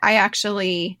 I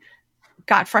actually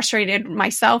got frustrated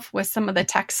myself with some of the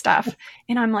tech stuff.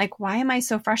 And I'm like, why am I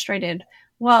so frustrated?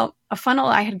 Well, a funnel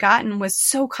I had gotten was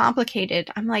so complicated.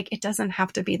 I'm like, it doesn't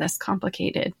have to be this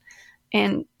complicated.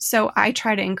 And so I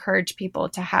try to encourage people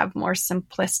to have more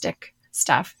simplistic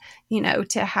stuff,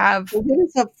 to have. Well, what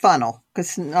is a funnel?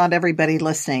 Because not everybody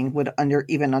listening would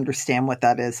even understand what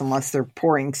that is unless they're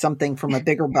pouring something from a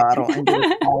bigger bottle into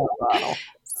a smaller bottle.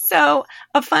 So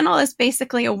a funnel is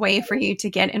basically a way for you to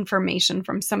get information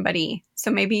from somebody. So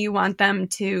maybe you want them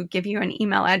to give you an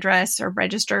email address or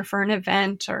register for an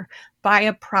event or buy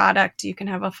a product. You can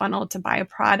have a funnel to buy a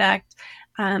product.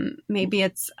 Maybe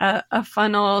it's a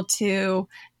funnel to,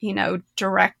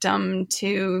 direct them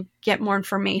to get more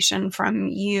information from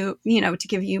you, to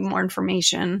give you more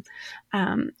information.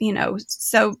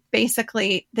 So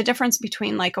basically the difference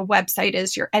between like a website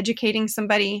is you're educating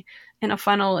somebody, and a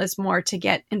funnel is more to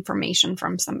get information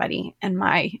from somebody, in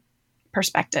my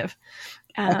perspective.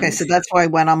 Okay, so that's why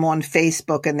when I'm on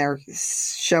Facebook and they're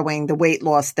showing the weight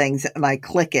loss things and I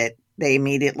click it, they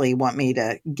immediately want me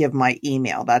to give my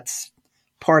email. That's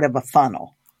part of a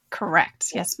funnel.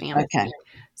 Correct. Yes, ma'am. Okay.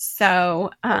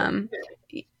 So, and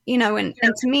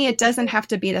to me, it doesn't have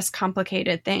to be this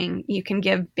complicated thing. You can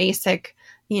give basic,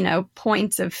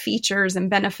 points of features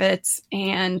and benefits.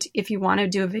 And if you want to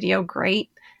do a video, great.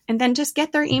 And then just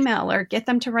get their email or get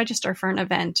them to register for an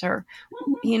event or,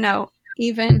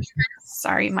 even,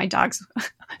 sorry, my dog's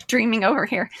dreaming over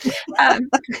here.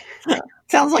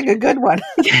 Sounds like a good one.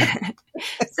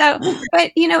 So,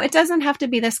 but it doesn't have to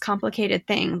be this complicated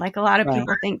thing. Like a lot of Right.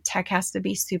 people think tech has to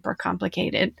be super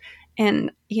complicated.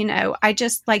 And, I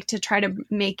just like to try to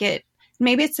make it,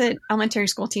 maybe it's an elementary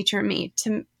school teacher in me,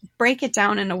 to break it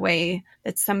down in a way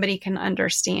that somebody can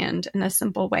understand in a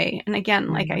simple way. And again,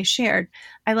 like I shared,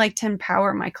 I like to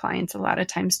empower my clients a lot of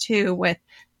times too with,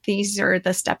 these are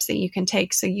the steps that you can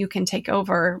take so you can take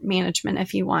over management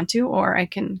if you want to, or I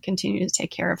can continue to take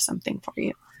care of something for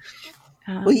you.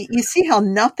 Well, you see how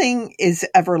nothing is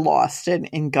ever lost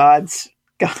in God's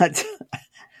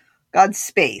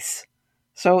space.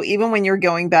 So even when you're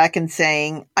going back and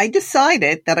saying, I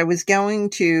decided that I was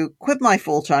going to quit my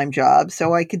full-time job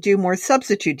so I could do more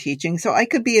substitute teaching so I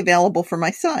could be available for my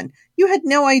son. You had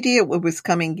no idea what was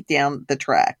coming down the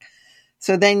track.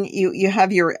 So then you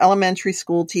have your elementary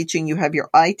school teaching, you have your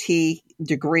IT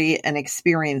degree and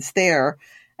experience there.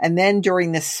 And then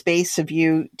during this space of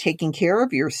you taking care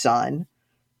of your son,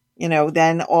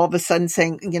 then all of a sudden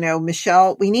saying,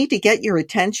 Michelle, we need to get your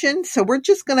attention. So we're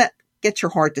just going to get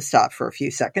your heart to stop for a few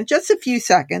seconds, just a few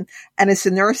seconds. And as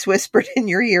the nurse whispered in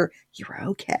your ear, you're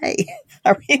okay.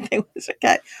 Everything was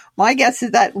okay. My guess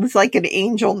is that was like an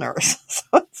angel nurse. So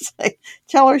it's like,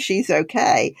 tell her she's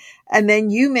okay. And then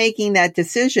you making that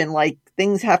decision, like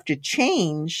things have to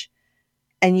change.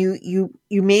 And you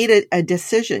made a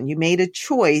decision. You made a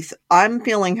choice. I'm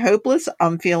feeling hopeless.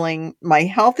 I'm feeling my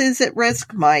health is at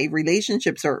risk. My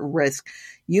relationships are at risk.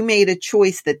 You made a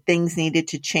choice that things needed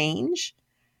to change.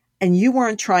 And you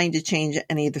weren't trying to change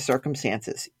any of the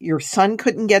circumstances. Your son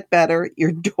couldn't get better.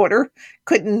 Your daughter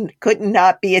couldn't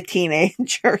not be a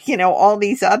teenager. All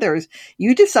these others.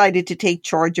 You decided to take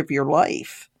charge of your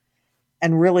life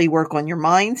and really work on your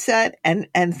mindset.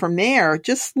 And from there,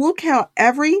 just look how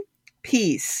every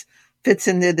piece fits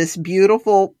into this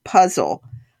beautiful puzzle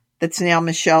that's now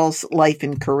Michelle's life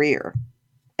and career.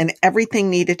 And everything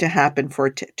needed to happen for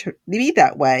it to be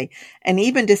that way. And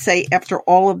even to say, after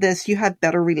all of this, you have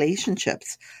better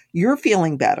relationships. You're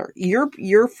feeling better.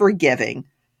 You're forgiving.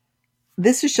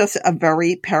 This is just a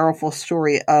very powerful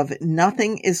story of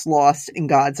nothing is lost in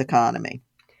God's economy.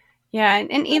 Yeah.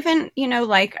 And even,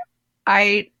 like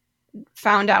I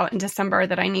found out in December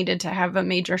that I needed to have a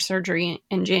major surgery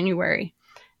in January.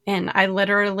 And I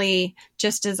literally,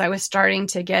 just as I was starting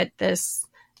to get this,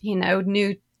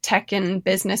 new tech and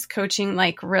business coaching,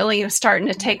 like really starting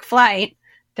to take flight,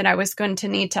 that I was going to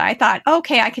need to, I thought,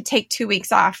 okay, I could take 2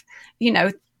 weeks off,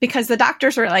 because the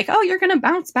doctors were like, oh, you're going to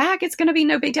bounce back. It's going to be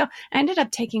no big deal. I ended up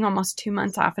taking almost 2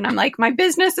 months off. And I'm like, my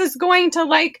business is going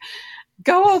to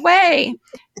go away.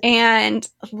 And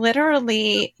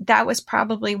literally that was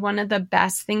probably one of the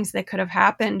best things that could have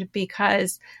happened,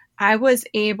 because I was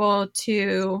able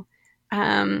to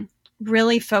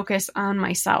really focus on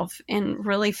myself and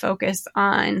really focus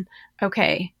on,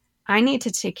 okay, I need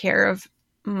to take care of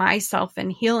myself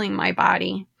and healing my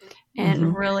body,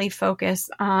 and really focus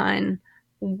on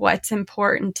what's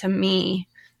important to me,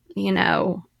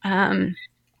 and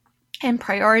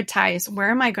prioritize, where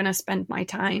am I going to spend my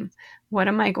time? What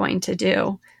am I going to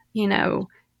do?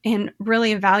 And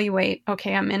really evaluate,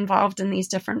 okay, I'm involved in these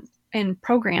different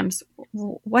programs.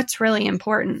 What's really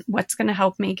important? What's going to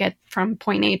help me get from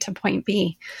point A to point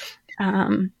B?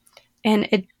 And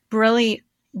it really,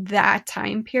 that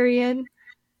time period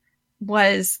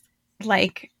was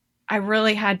like, I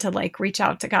really had to like reach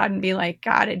out to God and be like,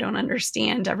 God, I don't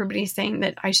understand. Everybody's saying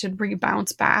that I should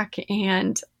rebounce back,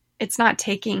 and it's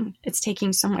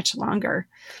taking so much longer,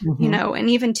 and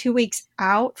even 2 weeks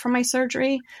out from my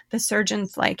surgery, the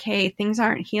surgeon's like, hey, things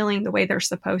aren't healing the way they're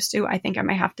supposed to. I think I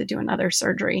might have to do another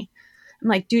surgery. I'm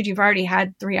like, dude, you've already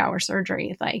had 3-hour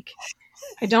surgery. Like,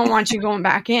 I don't want you going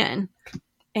back in.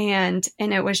 And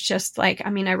it was just like, I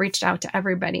reached out to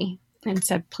everybody and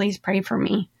said, please pray for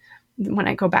me when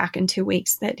I go back in 2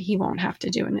 weeks that he won't have to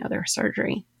do another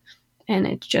surgery. And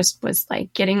it just was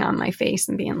like getting on my face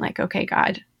and being like, okay,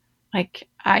 God, like,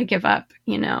 I give up,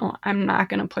 I'm not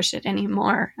going to push it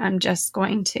anymore. I'm just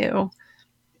going to,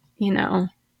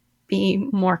 be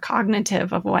more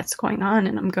cognitive of what's going on,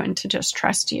 and I'm going to just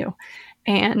trust you.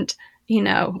 And,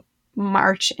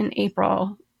 March and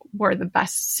April were the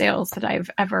best sales that I've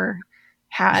ever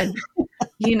had,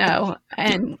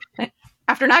 and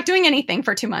after not doing anything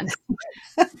for 2 months,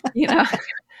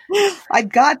 I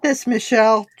got this,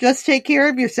 Michelle. Just take care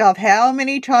of yourself. How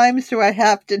many times do I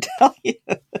have to tell you?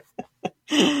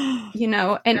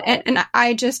 And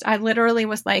I literally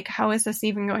was like, how is this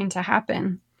even going to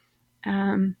happen?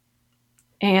 And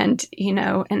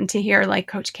to hear like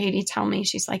Coach Katie tell me,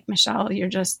 she's like, Michelle,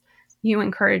 you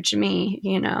encourage me,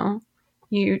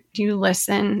 you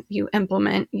listen, you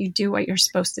implement, you do what you're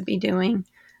supposed to be doing.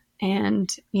 And,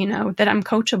 that I'm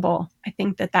coachable. I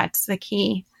think that that's the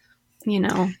key,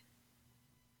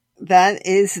 That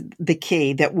is the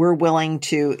key, that we're willing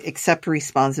to accept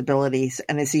responsibilities.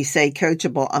 And as you say,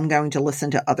 coachable, I'm going to listen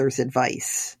to others'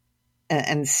 advice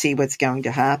and see what's going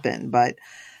to happen. But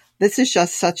this is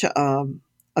just such a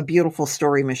beautiful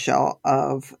story, Michelle,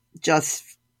 of just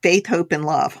faith, hope, and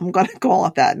love. I'm going to call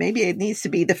it that. Maybe it needs to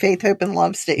be the Faith, Hope, and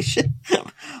Love station.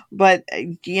 But,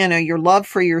 your love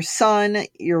for your son,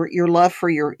 your love for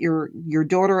your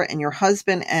daughter and your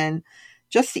husband, and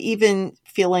just even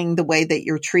feeling the way that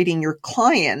you're treating your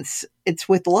clients, it's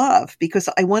with love, because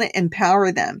I want to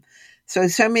empower them.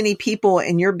 So many people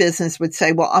in your business would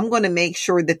say, well, I'm going to make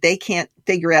sure that they can't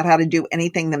figure out how to do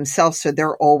anything themselves, so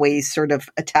they're always sort of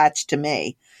attached to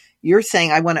me. You're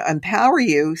saying, I want to empower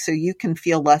you so you can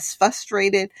feel less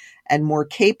frustrated and more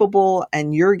capable,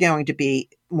 and you're going to be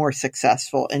more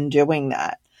successful in doing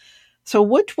that. So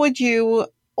what would you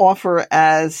offer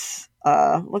as,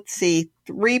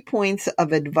 3 points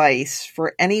of advice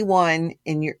for anyone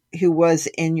who was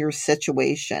in your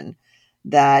situation,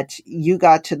 that you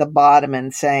got to the bottom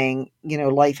and saying,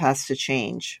 life has to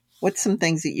change? What's some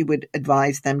things that you would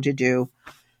advise them to do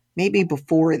maybe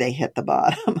before they hit the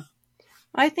bottom?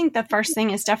 I think the first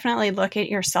thing is definitely look at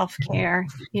your self-care.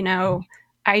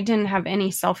 I didn't have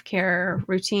any self-care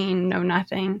routine, no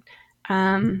nothing.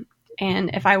 And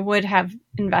if I would have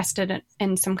invested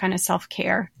in some kind of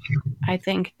self-care, I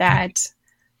think that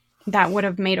would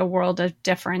have made a world of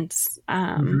difference.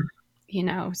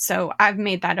 So I've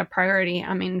made that a priority.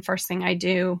 First thing I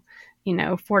do,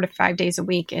 4 to 5 days a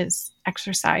week is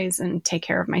exercise and take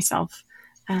care of myself.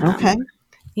 Okay.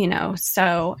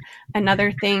 So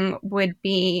another thing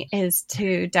is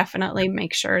to definitely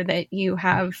make sure that you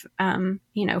have,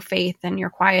 faith in your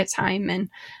quiet time, and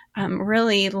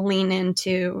really lean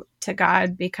into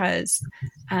God, because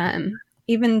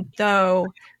even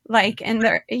though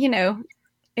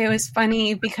it was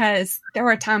funny, because there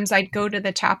were times I'd go to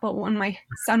the chapel when my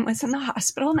son was in the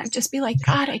hospital, and I'd just be like,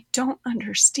 God, I don't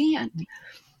understand.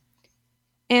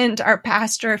 And our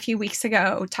pastor a few weeks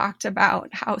ago talked about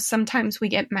how sometimes we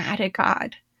get mad at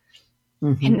God,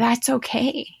 and that's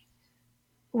okay.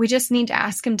 We just need to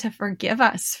ask him to forgive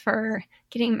us for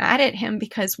getting mad at him,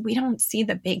 because we don't see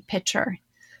the big picture.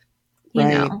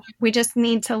 We just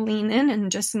need to lean in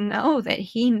and just know that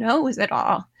he knows it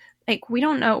all. Like, we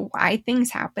don't know why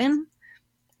things happen.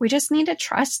 We just need to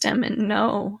trust him and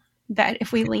know that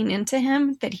if we lean into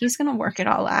him, that he's going to work it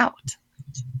all out.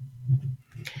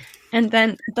 And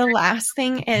then the last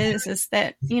thing is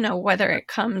that, whether it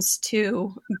comes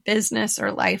to business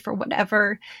or life or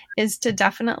whatever, is to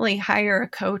definitely hire a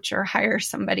coach or hire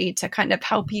somebody to kind of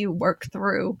help you work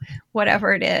through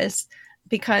whatever it is.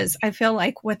 because I feel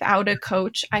like without a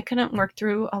coach, I couldn't work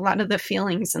through a lot of the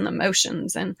feelings and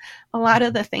emotions and a lot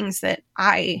of the things that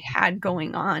I had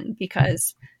going on,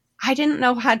 because I didn't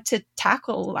know how to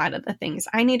tackle a lot of the things.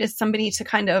 I needed somebody to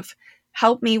kind of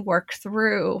help me work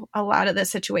through a lot of the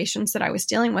situations that I was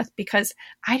dealing with, because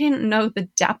I didn't know the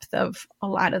depth of a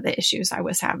lot of the issues I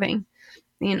was having.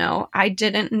 I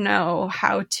didn't know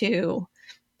how to,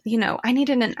 I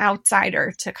needed an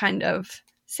outsider to kind of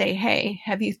say, hey,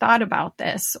 have you thought about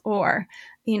this? Or,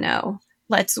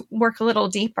 let's work a little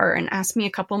deeper and ask me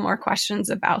a couple more questions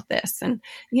about this. And,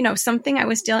 something I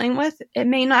was dealing with, it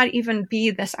may not even be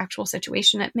this actual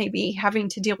situation. It may be having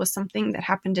to deal with something that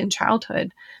happened in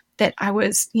childhood that I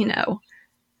was,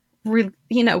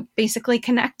 basically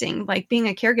connecting, like being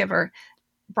a caregiver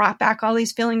brought back all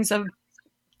these feelings of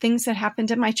things that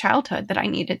happened in my childhood that I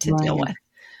needed to deal with,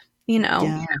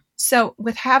 Yeah. So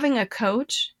with having a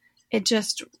coach, it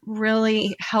just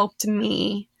really helped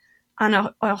me on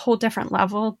a whole different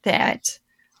level that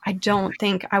I don't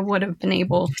think I would have been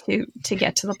able to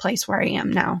get to the place where I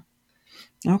am now.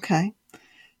 Okay.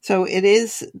 So it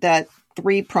is that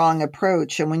three-prong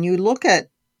approach. And when you look at,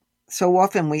 so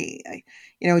often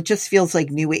it just feels like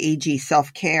new agey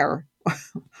self-care.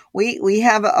 We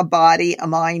have a body, a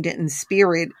mind, and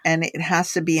spirit, and it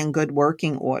has to be in good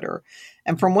working order.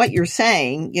 And from what you're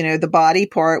saying, the body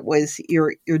part was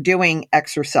you're doing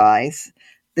exercise.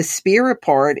 The spirit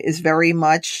part is very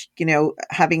much,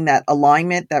 having that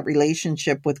alignment, that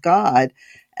relationship with God,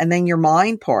 and then your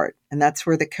mind part. And that's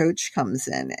where the coach comes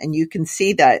in. And you can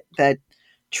see that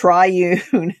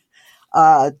triune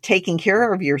taking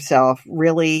care of yourself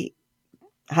really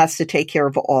has to take care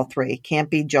of all three. Can't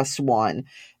be just one.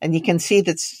 And you can see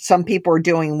that some people are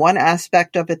doing one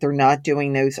aspect of it. They're not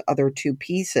doing those other two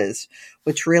pieces,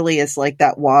 which really is like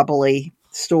that wobbly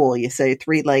stool. You say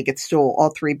three-legged stool. All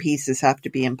three pieces have to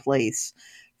be in place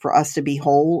for us to be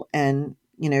whole and,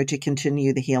 to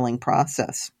continue the healing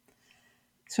process.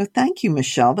 So thank you,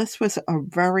 Michelle. This was a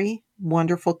very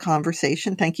wonderful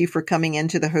conversation. Thank you for coming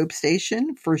into the Hope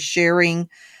Station, for sharing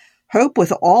hope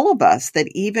with all of us, that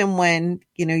even when,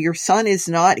 your son is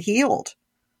not healed,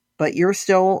 but you're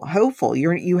still hopeful,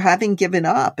 you haven't given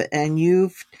up, and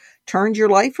you've turned your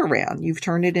life around. You've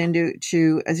turned it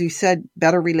into, as you said,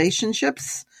 better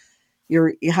relationships.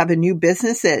 You have a new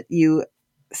business that you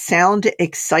sound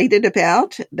excited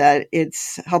about, that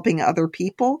it's helping other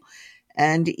people.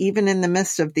 And even in the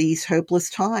midst of these hopeless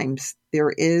times, there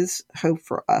is hope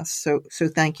for us. So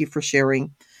thank you for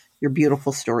sharing your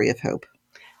beautiful story of hope.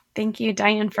 Thank you,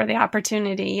 Diane, for the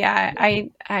opportunity. Yeah,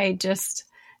 I just,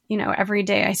 every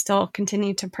day I still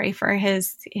continue to pray for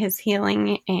his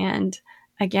healing. And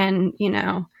again,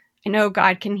 I know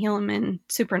God can heal him in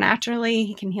supernaturally.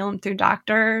 He can heal him through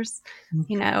doctors,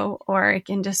 or it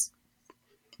can just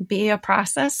be a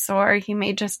process, or he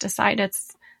may just decide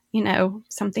it's,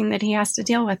 something that he has to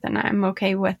deal with. And I'm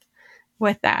okay with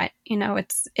that.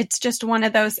 It's just one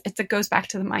of those, it goes back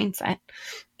to the mindset.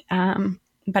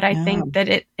 But I think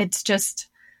that it's just,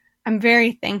 I'm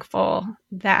very thankful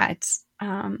that,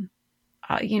 2+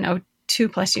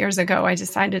 years ago, I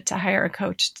decided to hire a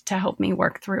coach to help me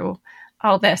work through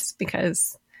all this,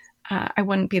 because I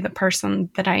wouldn't be the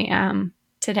person that I am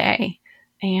today.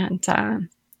 And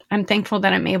I'm thankful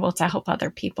that I'm able to help other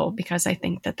people, because I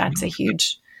think that that's a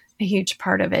huge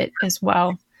part of it as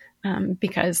well.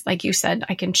 Because like you said,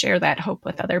 I can share that hope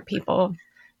with other people,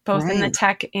 both in the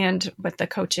tech and with the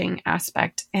coaching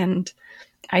aspect. And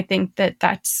I think that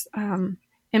that's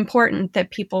important,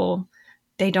 that people,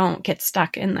 they don't get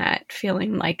stuck in that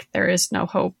feeling like there is no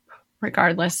hope,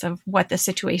 regardless of what the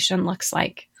situation looks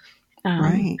like.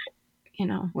 Without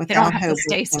they don't have to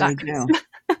stay stuck.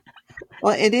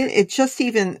 Well, it's just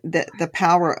even the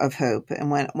power of hope.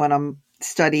 And when I'm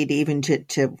studied even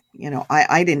to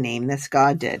I didn't name this,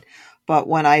 God did. But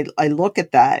when I look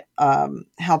at that,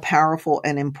 how powerful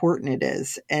and important it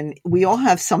is. And we all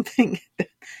have something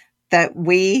that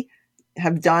we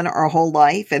have done our whole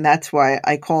life. And that's why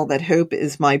I call that hope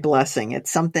is my blessing. It's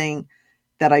something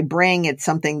that I bring. It's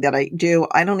something that I do.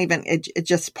 It's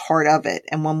just part of it.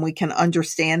 And when we can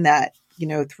understand that,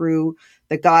 through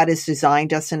that God has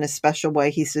designed us in a special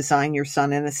way, He's designed your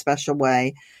son in a special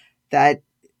way, that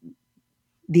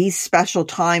these special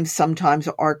times sometimes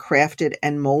are crafted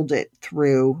and molded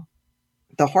through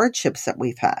the hardships that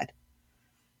we've had.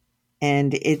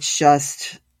 And it's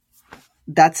just,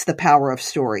 that's the power of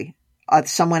story.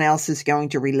 Someone else is going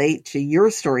to relate to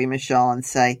your story, Michelle, and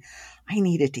say, I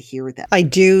needed to hear that. I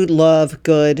do love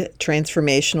good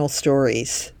transformational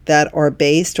stories that are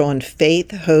based on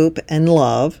faith, hope, and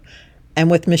love. And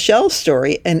with Michelle's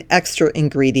story, an extra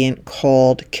ingredient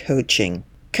called coaching.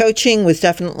 Coaching was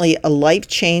definitely a life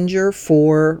changer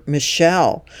for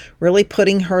Michelle, really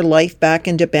putting her life back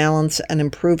into balance and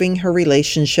improving her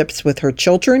relationships with her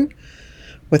children,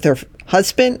 with her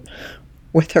husband,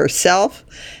 with herself,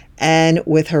 and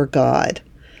with her God.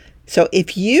 So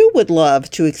if you would love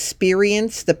to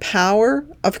experience the power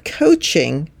of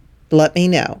coaching, let me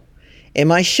know. In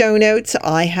my show notes,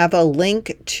 I have a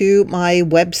link to my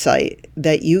website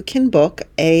that you can book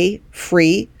a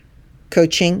free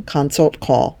coaching consult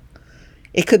call.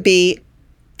 It could be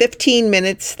 15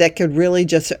 minutes that could really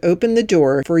just open the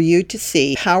door for you to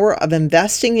see the power of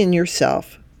investing in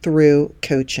yourself through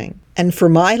coaching. And for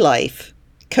my life,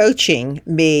 coaching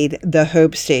made the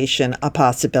Hope Station a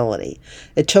possibility.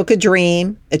 It took a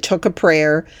dream, it took a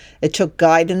prayer, it took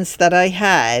guidance that I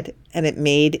had, and it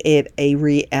made it a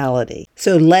reality.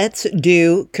 So let's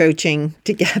do coaching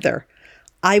together.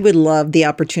 I would love the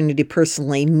opportunity to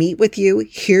personally meet with you,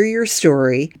 hear your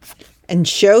story, and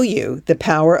show you the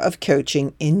power of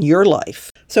coaching in your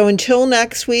life. So until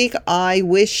next week, I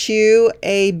wish you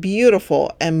a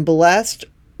beautiful and blessed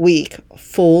week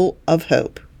full of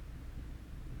hope.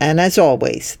 And as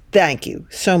always, thank you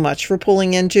so much for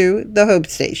pulling into the Hope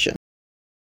Station.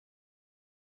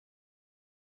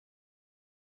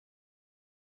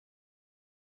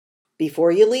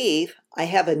 Before you leave, I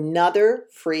have another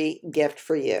free gift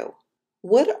for you.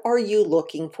 What are you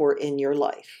looking for in your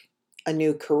life? A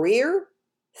new career?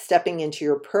 Stepping into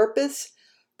your purpose?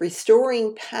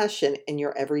 Restoring passion in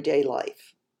your everyday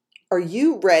life? Are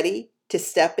you ready to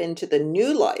step into the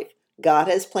new life God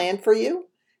has planned for you?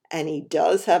 And He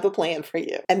does have a plan for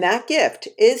you. And that gift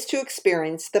is to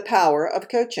experience the power of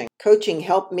coaching. Coaching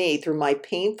helped me through my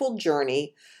painful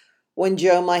journey when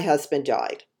Joe, my husband,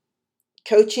 died.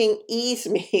 Coaching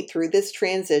eased me through this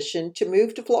transition to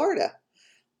move to Florida.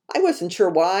 I wasn't sure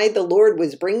why the Lord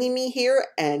was bringing me here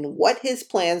and what His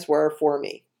plans were for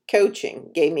me.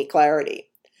 Coaching gave me clarity.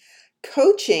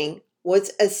 Coaching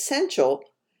was essential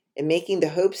in making the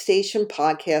Hope Station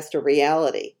podcast a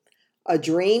reality. A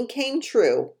dream came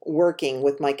true working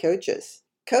with my coaches.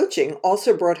 Coaching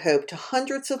also brought hope to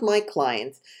hundreds of my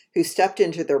clients who stepped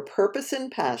into their purpose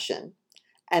and passion,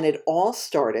 and it all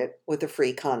started with a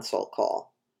free consult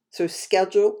call. So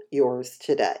schedule yours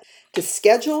today. To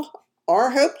schedule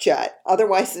our Hope Chat,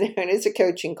 otherwise known as a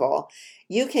coaching call,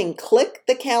 you can click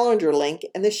the calendar link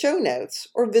in the show notes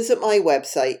or visit my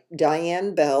website,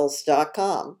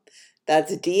 dianebelz.com.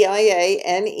 That's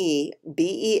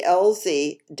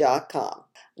DIANEBELZ.com.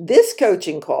 This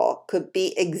coaching call could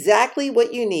be exactly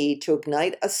what you need to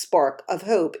ignite a spark of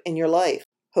hope in your life.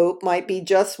 Hope might be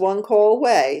just one call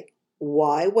away.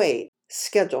 Why wait?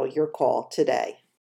 Schedule your call today.